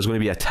 there's going to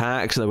be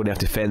attacks, and they're going to have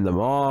to fend them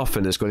off,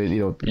 and there's going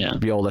to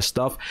be all this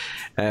stuff,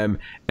 and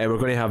we're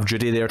going to have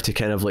Judy there to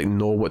kind of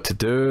know what to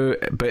do.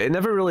 But it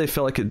never really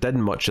felt like it did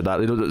much of that.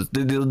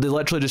 They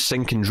literally just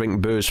sink and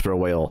drink booze for a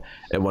while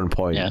at one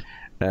point.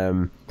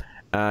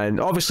 And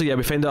obviously,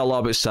 we find out a lot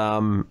about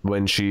Sam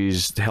when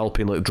she's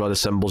helping draw the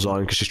symbols on,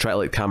 because she's trying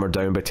to calm her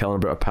down by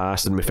telling her about her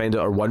past. And we find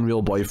out her one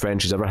real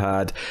boyfriend she's ever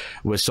had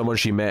was someone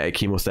she met at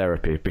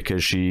chemotherapy,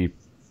 because she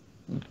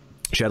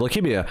had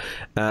leukemia,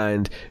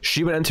 and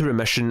she went into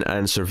remission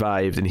and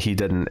survived, and he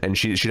didn't, and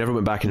she never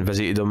went back and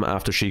visited him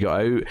after she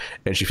got out,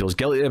 and she feels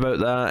guilty about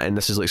that. And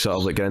this is sort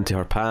of getting into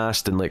her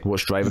past and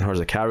what's driving her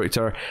as a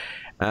character,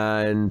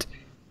 and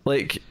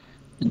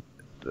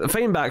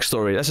fine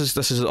backstory.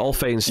 This is all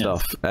fine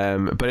stuff,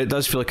 but it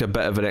does feel like a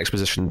bit of an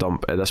exposition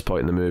dump at this point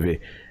in the movie.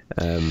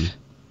 I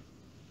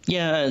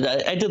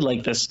did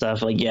like this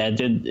stuff. I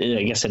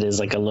guess it is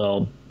a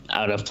little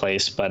out of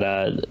place, but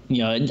I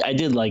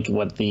did like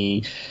what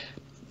the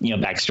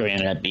backstory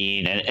ended up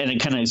being, and it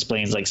kind of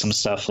explains some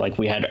stuff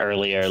we had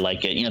earlier. At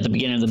the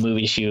beginning of the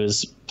movie, she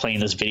was playing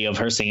this video of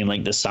her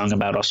singing this song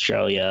about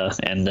Australia,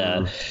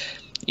 and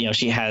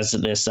she has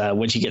this,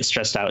 when she gets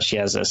stressed out, she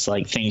has this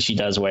thing she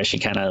does where she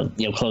kind of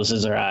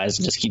closes her eyes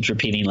and just keeps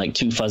repeating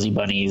two fuzzy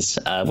bunnies,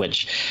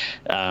 which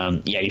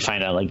you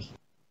find out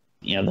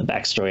the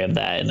backstory of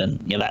that, and then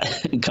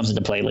that comes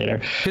into play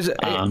later,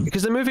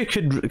 because the movie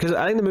because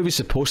I think the movie's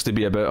supposed to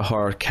be about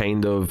her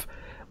kind of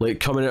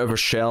coming out of her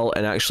shell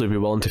and actually be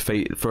willing to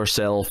fight for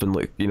herself, and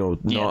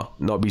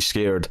not be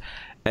scared,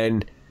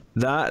 and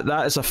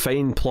that is a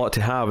fine plot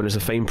to have, and it's a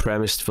fine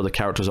premise for the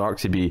character's arc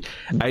to be.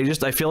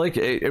 I feel like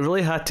it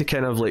really had to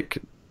kind of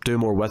do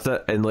more with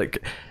it, and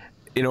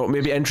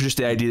maybe introduce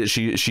the idea that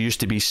she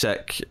used to be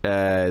sick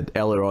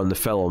earlier on in the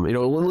film.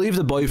 Leave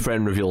the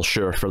boyfriend reveal,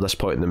 sure, for this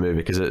point in the movie,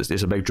 because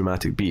it's a big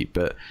dramatic beat,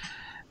 but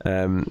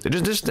it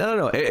just I don't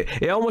know,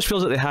 it almost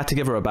feels like they had to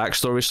give her a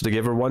backstory, so they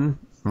gave her one,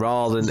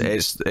 rather than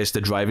it's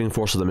the driving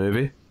force of the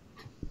movie,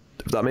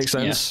 if that makes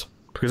sense.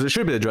 Because it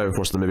should be the driving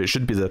force of the movie. It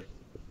should be the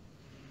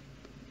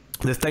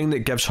thing that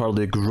gives her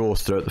the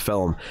growth throughout the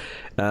film,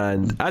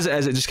 and as it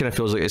is, it just kind of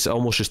feels like it's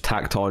almost just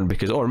tacked on,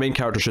 because our main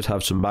character should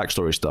have some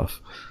backstory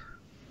stuff.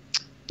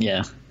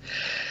 No,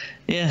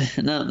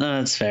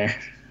 that's fair.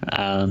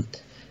 I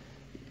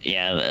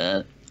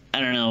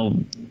don't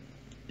know,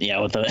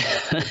 with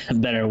a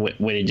better way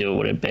to do it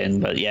would have been.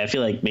 But yeah, I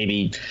feel like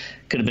maybe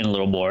could have been a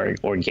little more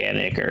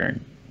organic, or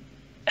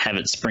have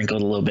it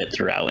sprinkled a little bit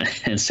throughout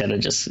instead of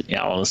just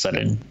all of a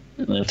sudden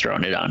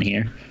throwing it on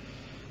here.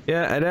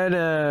 Yeah, and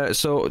then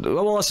so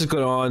while this is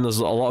going on, there's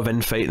a lot of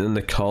infighting in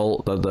the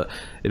cult.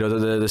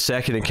 The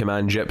second in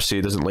command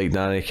Gypsy doesn't like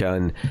Danica,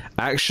 and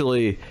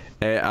actually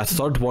a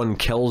third one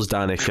kills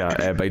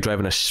Danica by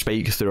driving a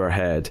spike through her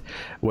head,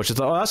 which I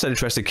thought, that's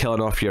interesting,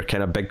 killing off your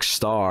kind of big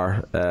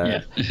star.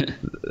 At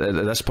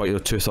this point,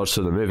 2/3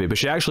 of the movie, but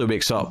she actually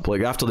wakes up.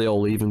 Like after they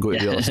all leave and go to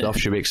do other stuff,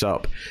 she wakes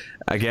up.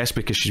 I guess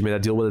because she's made a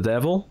deal with the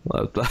devil.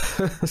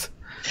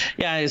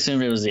 Yeah, I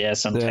assumed it was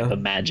some type of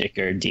magic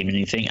or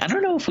demon thing. I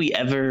don't know if we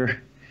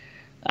ever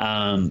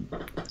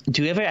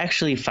do we ever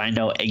actually find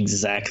out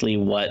exactly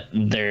what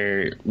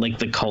their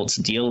the cult's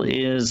deal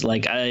is.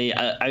 Like I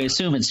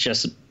assume it's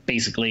just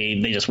basically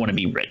they just want to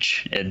be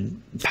rich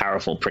and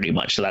powerful pretty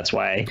much, so that's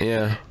why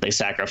they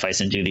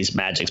sacrifice and do these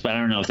magics. But I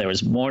don't know if there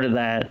was more to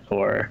that,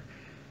 or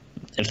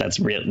if that's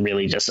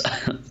really just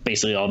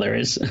basically all there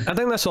is. I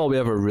think that's all we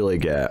ever really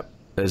get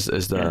is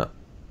that.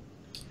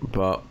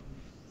 But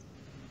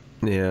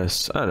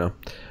yes, I don't know,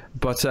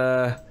 but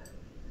so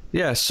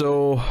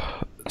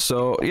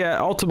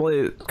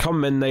ultimately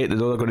come midnight they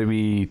know they're going to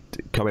be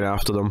coming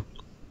after them,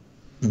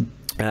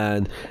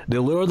 and they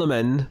lure them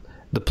in.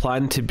 The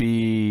plan to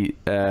be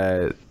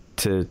to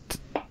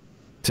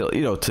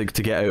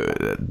get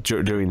out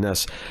during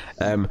this,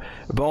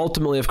 but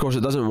ultimately of course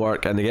it doesn't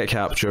work, and they get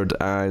captured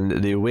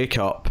and they wake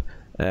up.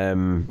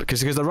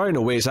 Because they're running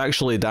away. It's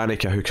actually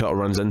Danica who kind of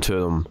runs into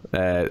them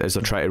as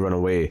they're trying to run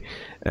away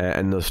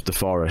in the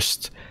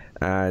forest,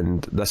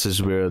 and this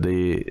is where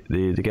they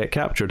get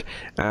captured,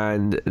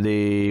 and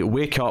they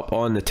wake up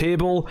on the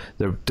table.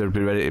 They're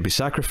ready to be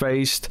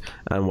sacrificed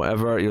and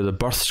whatever. The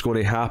birth's going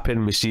to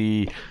happen. We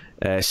see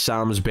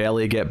Sam's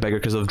belly get bigger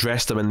because they've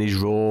dressed him in these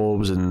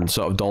robes and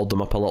sort of dolled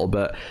them up a little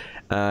bit,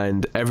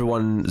 and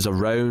everyone's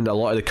around. A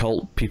lot of the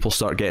cult people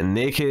start getting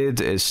naked.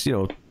 It's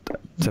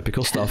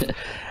typical stuff.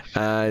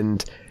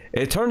 And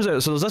it turns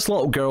out, so there's this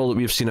little girl that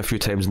we've seen a few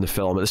times in the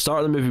film. At the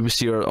start of the movie, we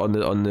see her on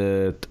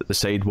the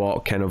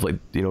sidewalk, kind of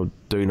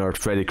doing her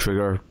Freddy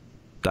Krueger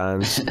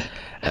dance,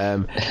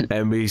 and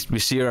we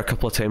see her a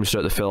couple of times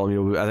throughout the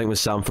film. I think when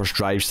Sam first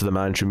drives to the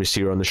mansion, we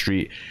see her on the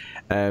street,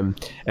 and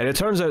it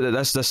turns out that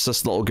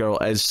this little girl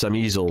is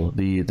Samizel,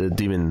 the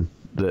demon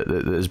that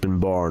has been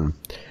born,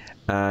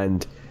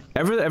 and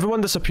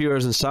everyone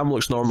disappears and Sam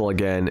looks normal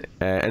again.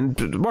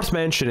 And worth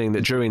mentioning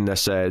that during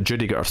this,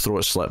 Judy got her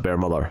throat slit by her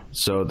mother,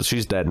 so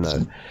she's dead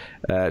now.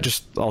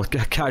 I'll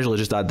casually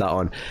just add that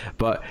on.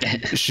 But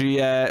she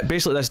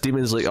basically, this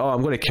demon's like, oh,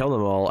 I'm going to kill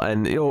them all,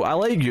 and I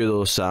like you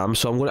though, Sam,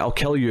 so I'll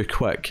kill you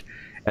quick.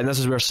 And this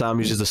is where Sam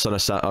uses the son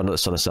of Sam, not the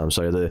son of Sam,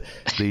 sorry,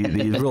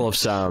 the rule of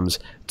Sam's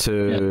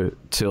to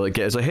get.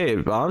 It's like,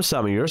 hey, I'm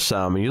Sam and you're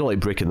Sam, and you don't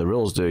like breaking the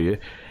rules, do you?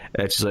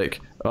 And she's like,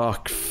 oh,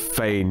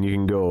 fine, you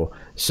can go.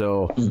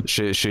 So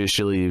she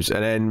leaves,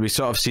 and then we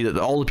sort of see that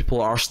all the people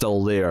are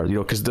still there,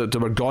 because they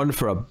were gone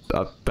for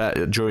a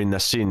bit during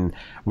this scene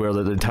where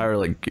the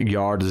entire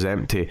yard is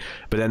empty.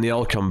 But then they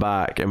all come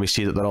back, and we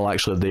see that they're all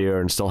actually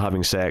there and still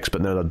having sex,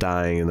 but now they're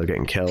dying and they're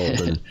getting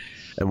killed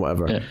and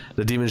whatever. Yeah.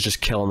 The demon's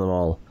just killing them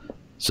all.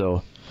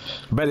 So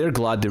I bet they're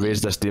glad they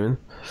raised this demon.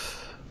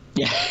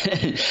 Yeah,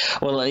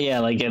 well,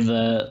 yeah, in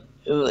the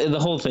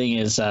whole thing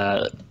is.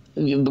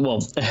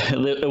 Well,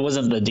 it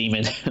wasn't the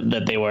demon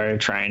that they were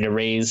trying to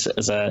raise.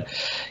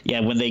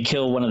 When they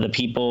kill one of the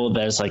people,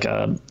 there's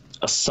a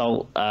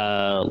salt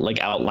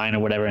outline or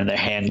whatever, and their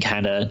hand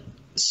kind of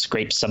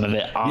scrapes some of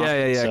it off.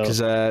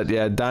 Because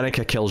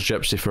Danica kills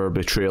Gypsy for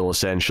betrayal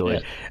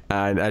essentially,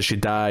 and as she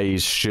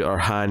dies, her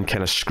hand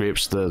kind of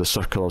scrapes the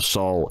circle of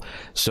salt.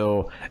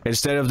 So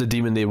instead of the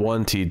demon they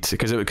wanted,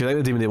 because I think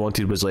the demon they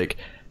wanted was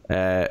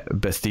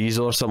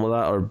Bethiesel or something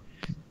like that, or.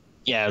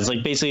 Yeah, it's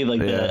basically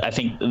I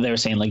think they were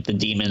saying the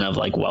demon of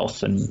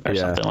wealth or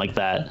something like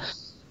that.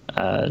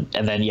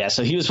 And then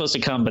so he was supposed to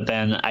come, but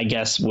then I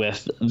guess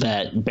with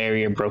that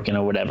barrier broken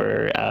or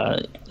whatever,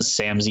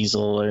 Sam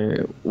Ziesel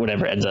or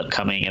whatever ends up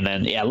coming. And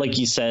then like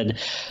you said,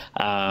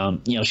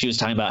 she was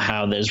talking about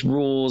how there's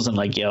rules and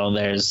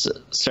there's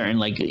certain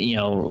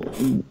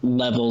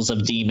levels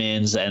of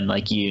demons, and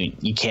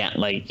you can't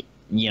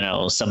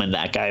summon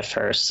that guy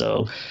first.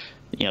 So.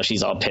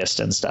 She's all pissed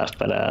and stuff,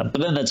 but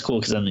then that's cool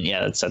because then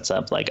it sets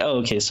up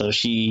okay, so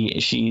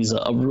she's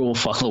a rule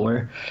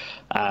follower,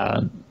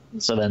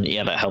 so then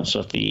that helps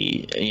with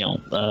the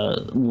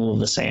rule of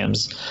the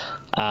Sams.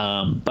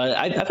 But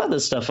I thought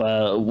this stuff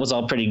was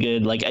all pretty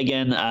good.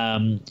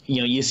 Again,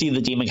 you see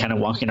the demon kind of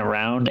walking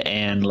around,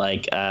 and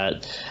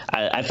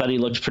I thought he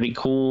looked pretty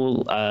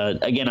cool.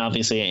 Again,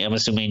 obviously, I'm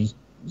assuming.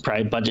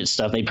 Probably budget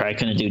stuff, they probably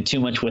couldn't do too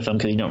much with them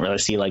because you don't really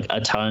see a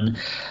ton,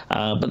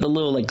 but the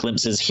little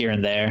glimpses here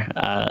and there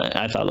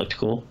I thought looked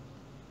cool.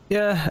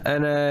 Yeah,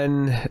 and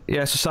then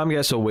so Sam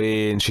gets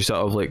away and she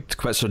sort of like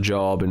quits her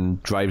job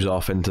and drives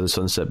off into the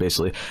sunset,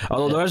 basically.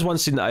 Although there is one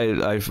scene that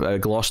I've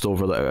glossed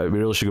over that we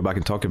really should go back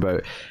and talk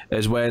about,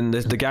 is when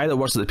the guy that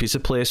works at the pizza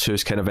place,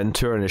 who's kind of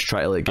into her and is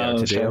trying to like get her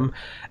to date him,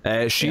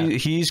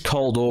 he's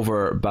called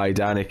over by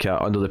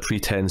Danica under the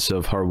pretense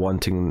of her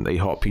wanting a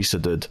hot pizza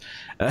dude.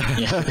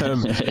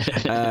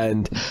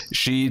 And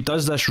she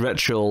does this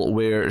ritual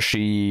where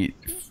she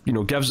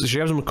gives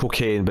him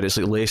cocaine, but it's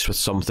like laced with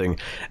something,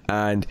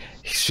 and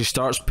she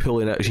starts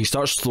pulling it. She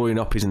starts throwing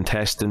up his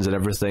intestines and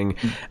everything,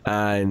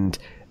 and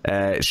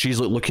she's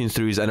like looking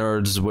through his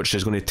innards, which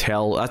is going to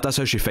tell. That's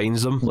how she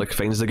finds them, like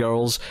finds the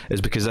girls,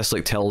 is because this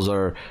like tells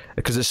her,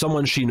 because it's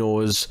someone she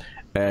knows,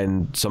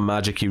 and some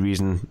magic-y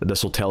reason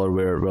this will tell her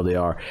where they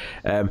are.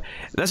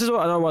 This is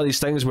another one of these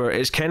things where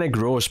it's kind of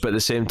gross, but at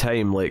the same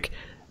time, like,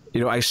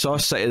 I saw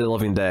City of the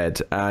Living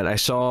Dead, and I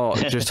saw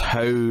just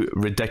how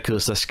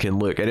ridiculous this can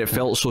look, and it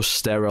felt so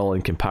sterile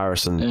in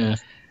comparison.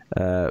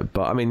 But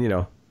I mean, I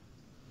don't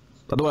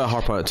want to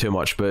harp on it too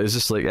much, but it's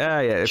just like,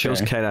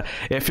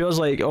 it feels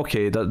like,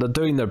 okay, they're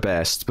doing their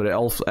best, but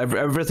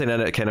everything in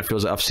it kind of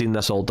feels like I've seen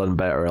this all done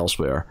better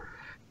elsewhere.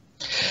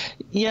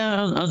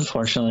 Yeah,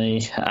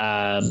 unfortunately,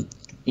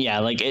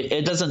 like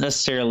it doesn't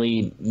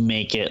necessarily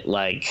make it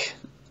like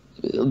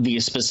the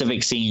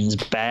specific scenes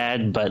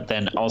bad, but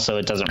then also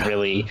it doesn't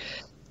really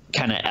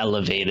kind of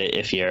elevate it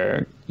if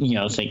you're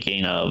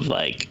thinking of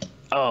like,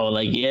 oh,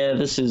 like, yeah,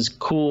 this is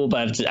cool,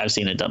 but I've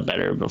seen it done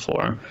better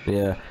before.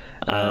 Like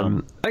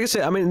I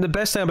say, I mean, the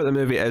best thing about the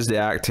movie is the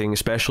acting,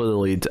 especially the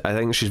lead. I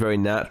think she's very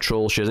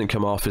natural. She doesn't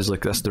come off as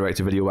like this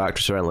direct-to-video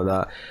actress or anything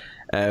like that.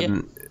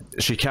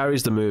 She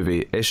carries the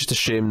movie. It's just a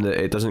shame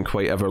that it doesn't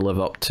quite ever live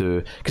up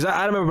to, because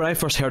I remember when I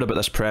first heard about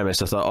this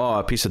premise, I thought, oh,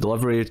 a pizza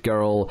delivery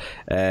girl,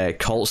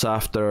 cults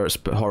after, it's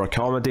horror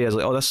comedy. I was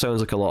like, oh, this sounds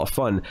like a lot of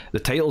fun. The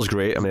title's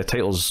great. I mean, the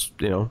title's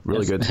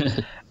really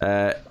good,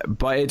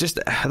 but it just,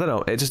 I don't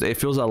know, it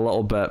feels a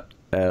little bit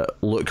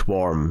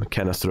lukewarm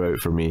kind of throughout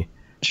for me.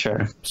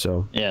 Sure.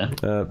 So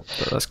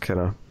that's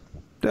kind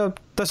of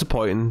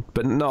disappointing,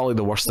 but not like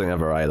the worst thing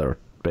ever either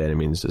by any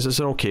means. It's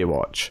an okay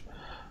watch.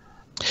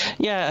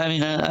 Yeah, I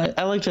mean,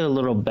 I liked it a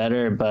little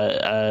better,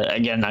 but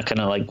again, not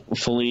gonna like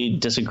fully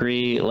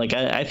disagree. Like,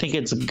 I think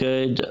it's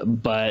good,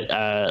 but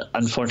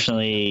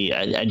unfortunately,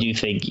 I do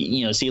think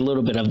see a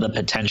little bit of the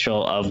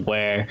potential of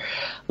where,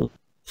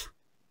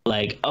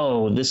 like,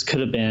 oh, this could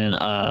have been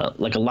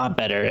like a lot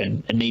better,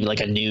 and maybe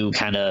like a new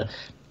kind of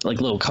like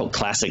little cult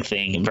classic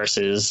thing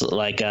versus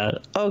like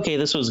okay,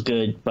 this was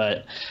good,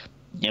 but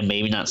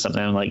maybe not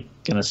something I'm like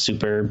gonna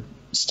super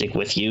stick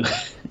with you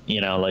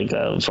like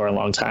for a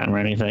long time or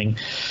anything.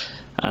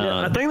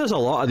 I think there's a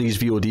lot of these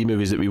VOD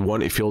movies that we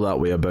want to feel that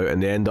way about,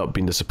 and they end up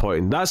being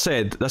disappointing. That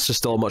said, this is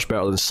still much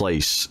better than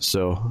Slice,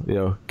 so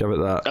give it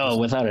that. Oh,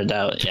 without a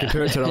doubt.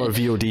 Compare it to another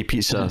VOD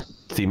pizza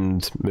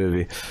themed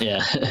movie.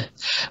 Yeah,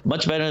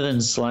 much better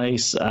than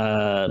Slice.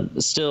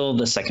 Still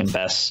the second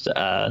best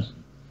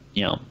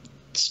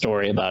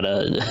story about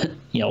a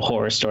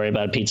horror story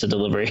about a pizza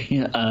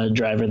delivery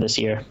driver this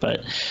year,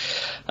 but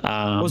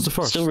what was the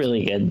first? Still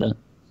really good though.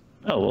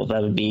 Oh, well,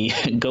 that would be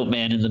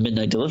Goatman in the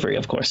Midnight Delivery,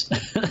 of course.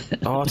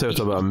 Oh, I thought you were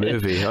talking about a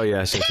movie. Oh,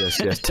 yes.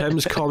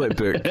 Tim's comic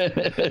book.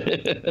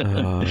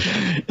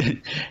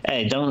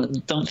 Hey,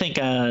 don't think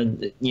I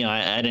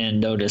didn't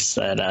notice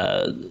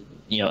that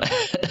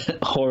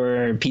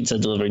horror pizza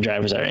delivery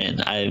drivers are in.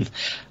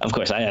 Of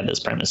course I had this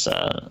premise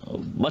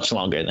much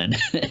longer than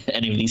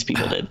any of these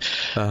people did.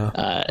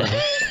 But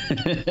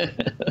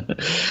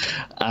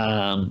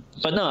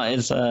no,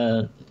 it's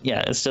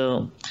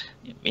still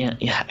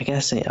I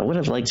gotta say, I would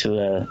have liked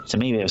to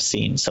maybe have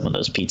seen some of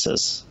those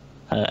pizzas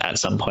at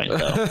some point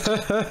though.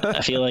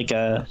 I feel like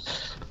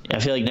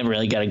never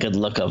really got a good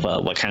look of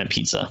what kind of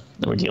pizza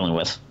that we're dealing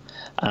with.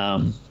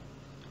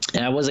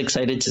 And I was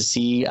excited to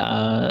see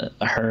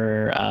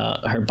her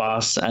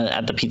boss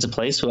at the pizza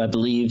place, who I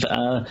believe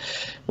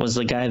was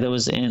the guy that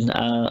was in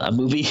a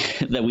movie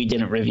that we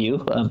didn't review,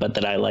 but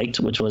that I liked,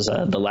 which was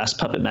the Last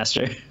Puppet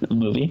Master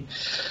movie.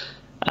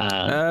 We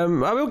have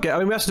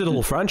to do the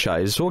whole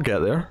franchise. We'll get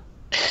there.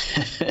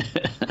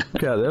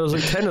 There was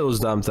like 10 of those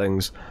damn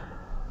things.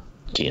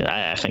 Gee,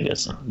 I think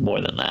it's more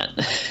than that.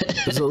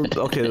 There's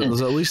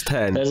at least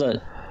 10. There's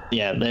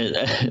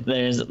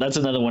that's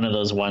another one of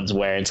those ones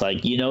where it's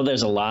like,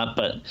 there's a lot,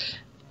 but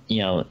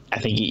I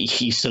think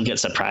you still get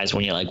surprised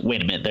when you're like,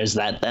 wait a minute, there's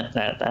that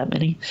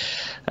many.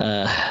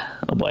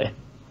 Oh boy.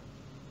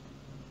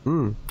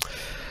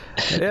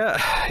 Yep.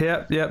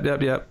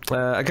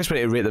 I guess we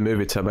need to rate the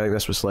movie, Tim. I think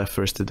that's what's left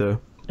for us to do.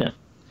 Yeah.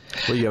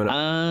 What are you giving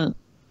it?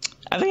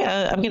 I think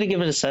I'm gonna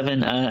give it a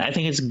 7. I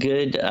think it's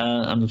good.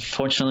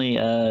 Unfortunately,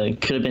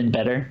 could have been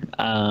better.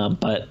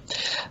 But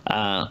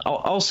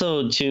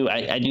also too,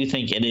 I do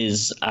think it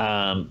is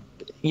a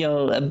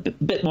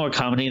bit more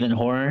comedy than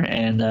horror,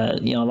 and a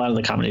lot of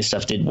the comedy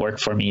stuff did work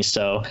for me.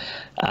 So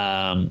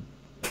I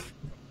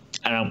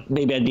don't know,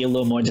 maybe I'd be a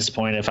little more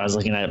disappointed if I was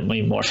looking at it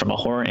maybe more from a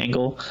horror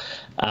angle.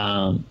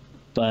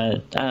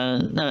 But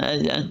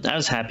no, I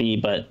was happy,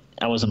 but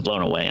I wasn't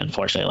blown away,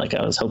 unfortunately, like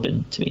I was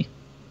hoping to be.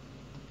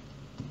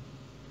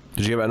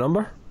 Did you give it a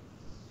number?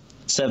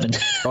 7.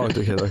 Oh,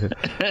 okay.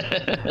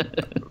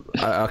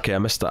 Okay, I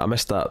missed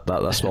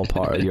that small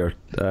part of your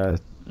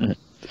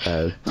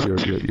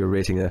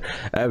rating there.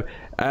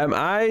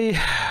 I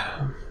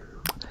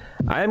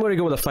am going to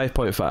go with a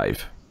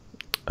 5.5.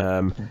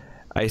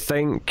 I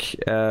think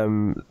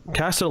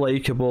cast are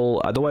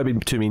likable. I don't want to be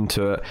too mean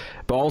to it,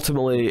 but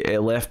ultimately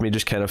it left me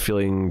just kind of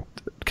feeling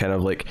kind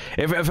of like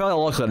it felt like a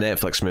lot like a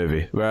Netflix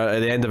movie, where at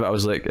the end of it I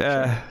was like,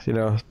 you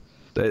know,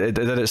 it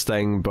did its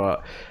thing,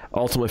 but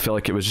ultimately felt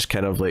like it was just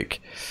kind of like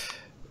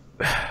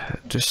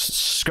just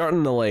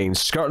skirting the line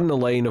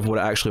of what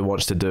it actually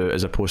wants to do,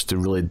 as opposed to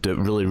really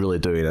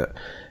doing it.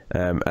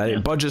 I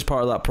think budget's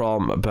part of that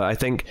problem, but I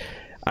think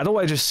I don't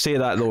want to just say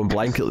that though in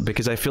blanket,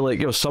 because I feel like,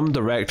 you know, some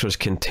directors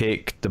can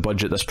take the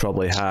budget this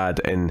probably had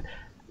and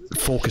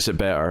focus it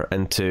better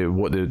into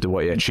what they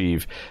want to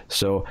achieve.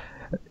 So,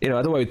 you know,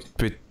 I don't want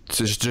to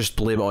just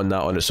blame it on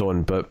that on its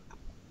own, but.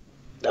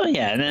 Oh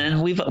yeah, and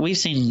then we've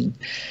seen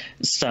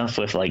stuff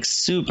with like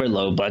super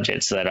low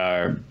budgets that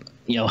are,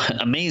 you know,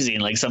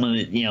 amazing. Like some of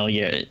the,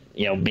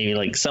 maybe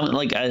like some,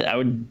 like I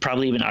would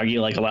probably even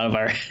argue like a lot of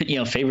our, you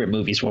know, favorite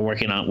movies we're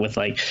working on with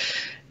like,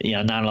 you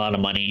know, not a lot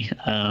of money.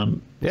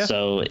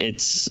 So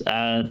it's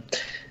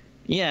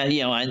yeah,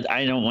 you know,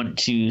 I don't want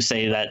to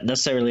say that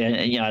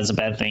necessarily, you know, as a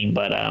bad thing,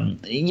 but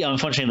you know,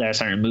 unfortunately there are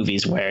certain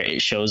movies where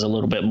it shows a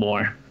little bit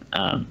more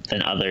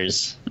than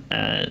others.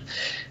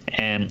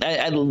 And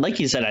I like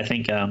you said, I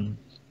think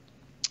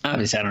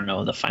obviously I don't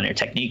know the finer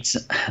techniques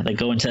that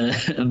go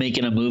into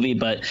making a movie,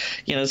 but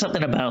you know,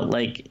 something about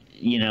like,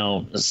 you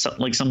know,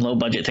 some low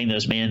budget thing that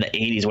was made in the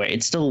 80s where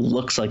it still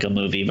looks like a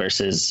movie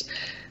versus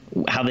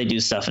how they do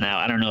stuff now.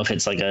 I don't know if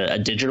it's like a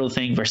digital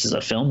thing versus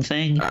a film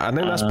thing. I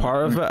think that's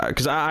part of it,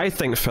 because I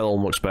think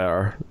film looks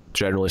better,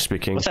 generally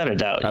speaking. Without a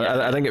doubt.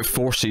 Yeah. I think it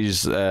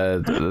forces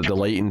the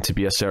lighting to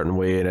be a certain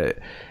way, and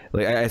it,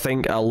 like, I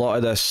think a lot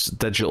of this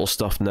digital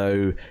stuff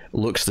now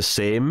looks the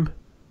same,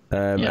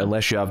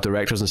 unless you have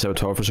directors and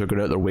cinematographers who are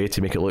going out their way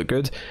to make it look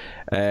good,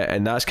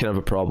 and that's kind of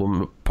a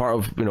problem. Part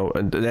of, you know,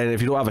 and then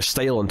if you don't have a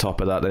style on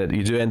top of that, then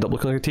you do end up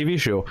looking like a TV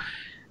show,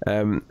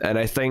 and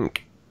I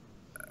think.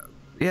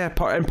 Yeah,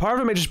 part of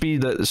it may just be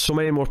that so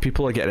many more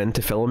people are getting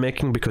into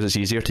filmmaking because it's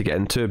easier to get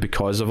into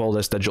because of all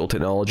this digital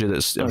technology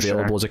that's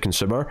available as a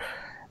consumer.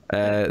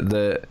 I don't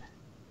know.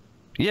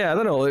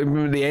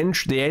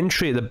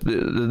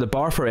 The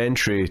bar for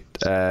entry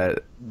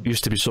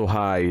used to be so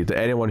high that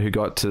anyone who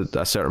got to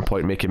a certain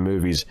point making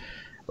movies,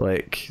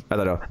 like, I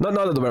don't know, not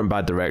that there weren't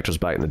bad directors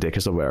back in the day,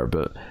 because there were,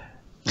 but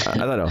I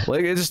don't know.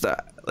 Like, it's just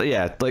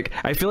like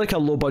I feel like a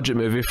low budget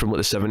movie from like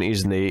the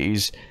 70s and the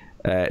 80s.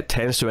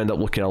 Tends to end up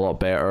looking a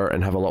lot better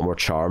and have a lot more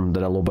charm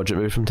than a low budget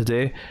movie from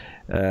today.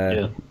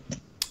 And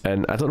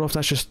I don't know if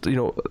that's just, you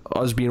know,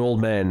 us being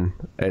old men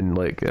and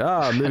like,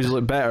 movies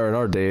look better in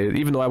our day,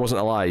 even though I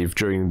wasn't alive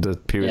during the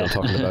period I'm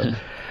talking about.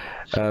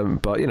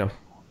 But, you know,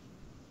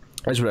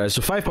 that's what it is.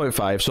 So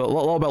 5.5, so a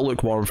lot about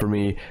lukewarm for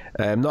me.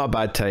 Not a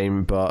bad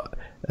time, but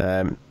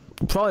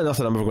probably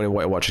nothing I'm ever going to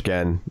want to watch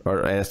again,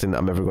 or anything that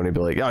I'm ever going to be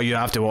like, oh, you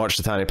have to watch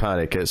Satanic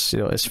Panic. It's, you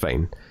know, it's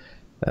fine.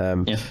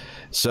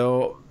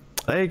 So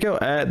there you go.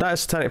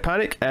 That's Satanic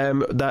Panic.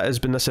 That has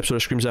been this episode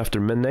of Screams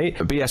After Midnight.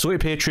 But yeah, so go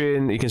to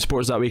Patreon. You can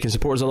support us that way. You can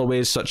support us other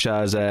ways, such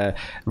as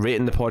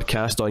rating the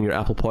podcast on your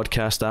Apple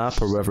Podcast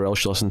app or wherever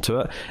else you listen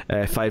to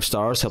it. 5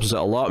 stars helps us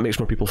out a lot, makes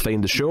more people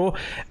find the show.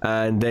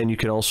 And then you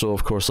can also,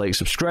 of course, like,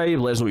 subscribe,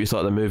 let us know what you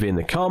thought of the movie in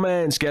the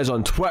comments. Get us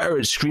on Twitter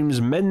at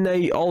Screams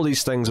Midnight. All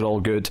these things are all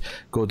good.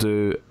 Go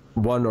do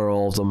one or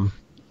all of them,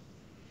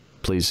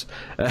 please.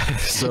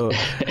 So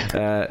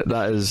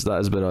that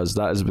has been us.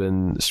 That has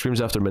been Screams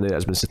After Midnight. That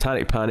has been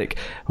Satanic Panic.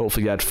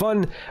 Hopefully you had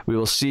fun. We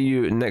will see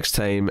you next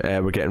time.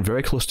 We're getting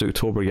very close to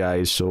October,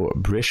 guys, so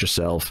brace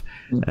yourself.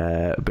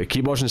 But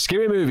keep watching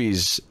scary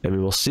movies, and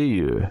we will see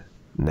you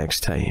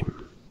next time.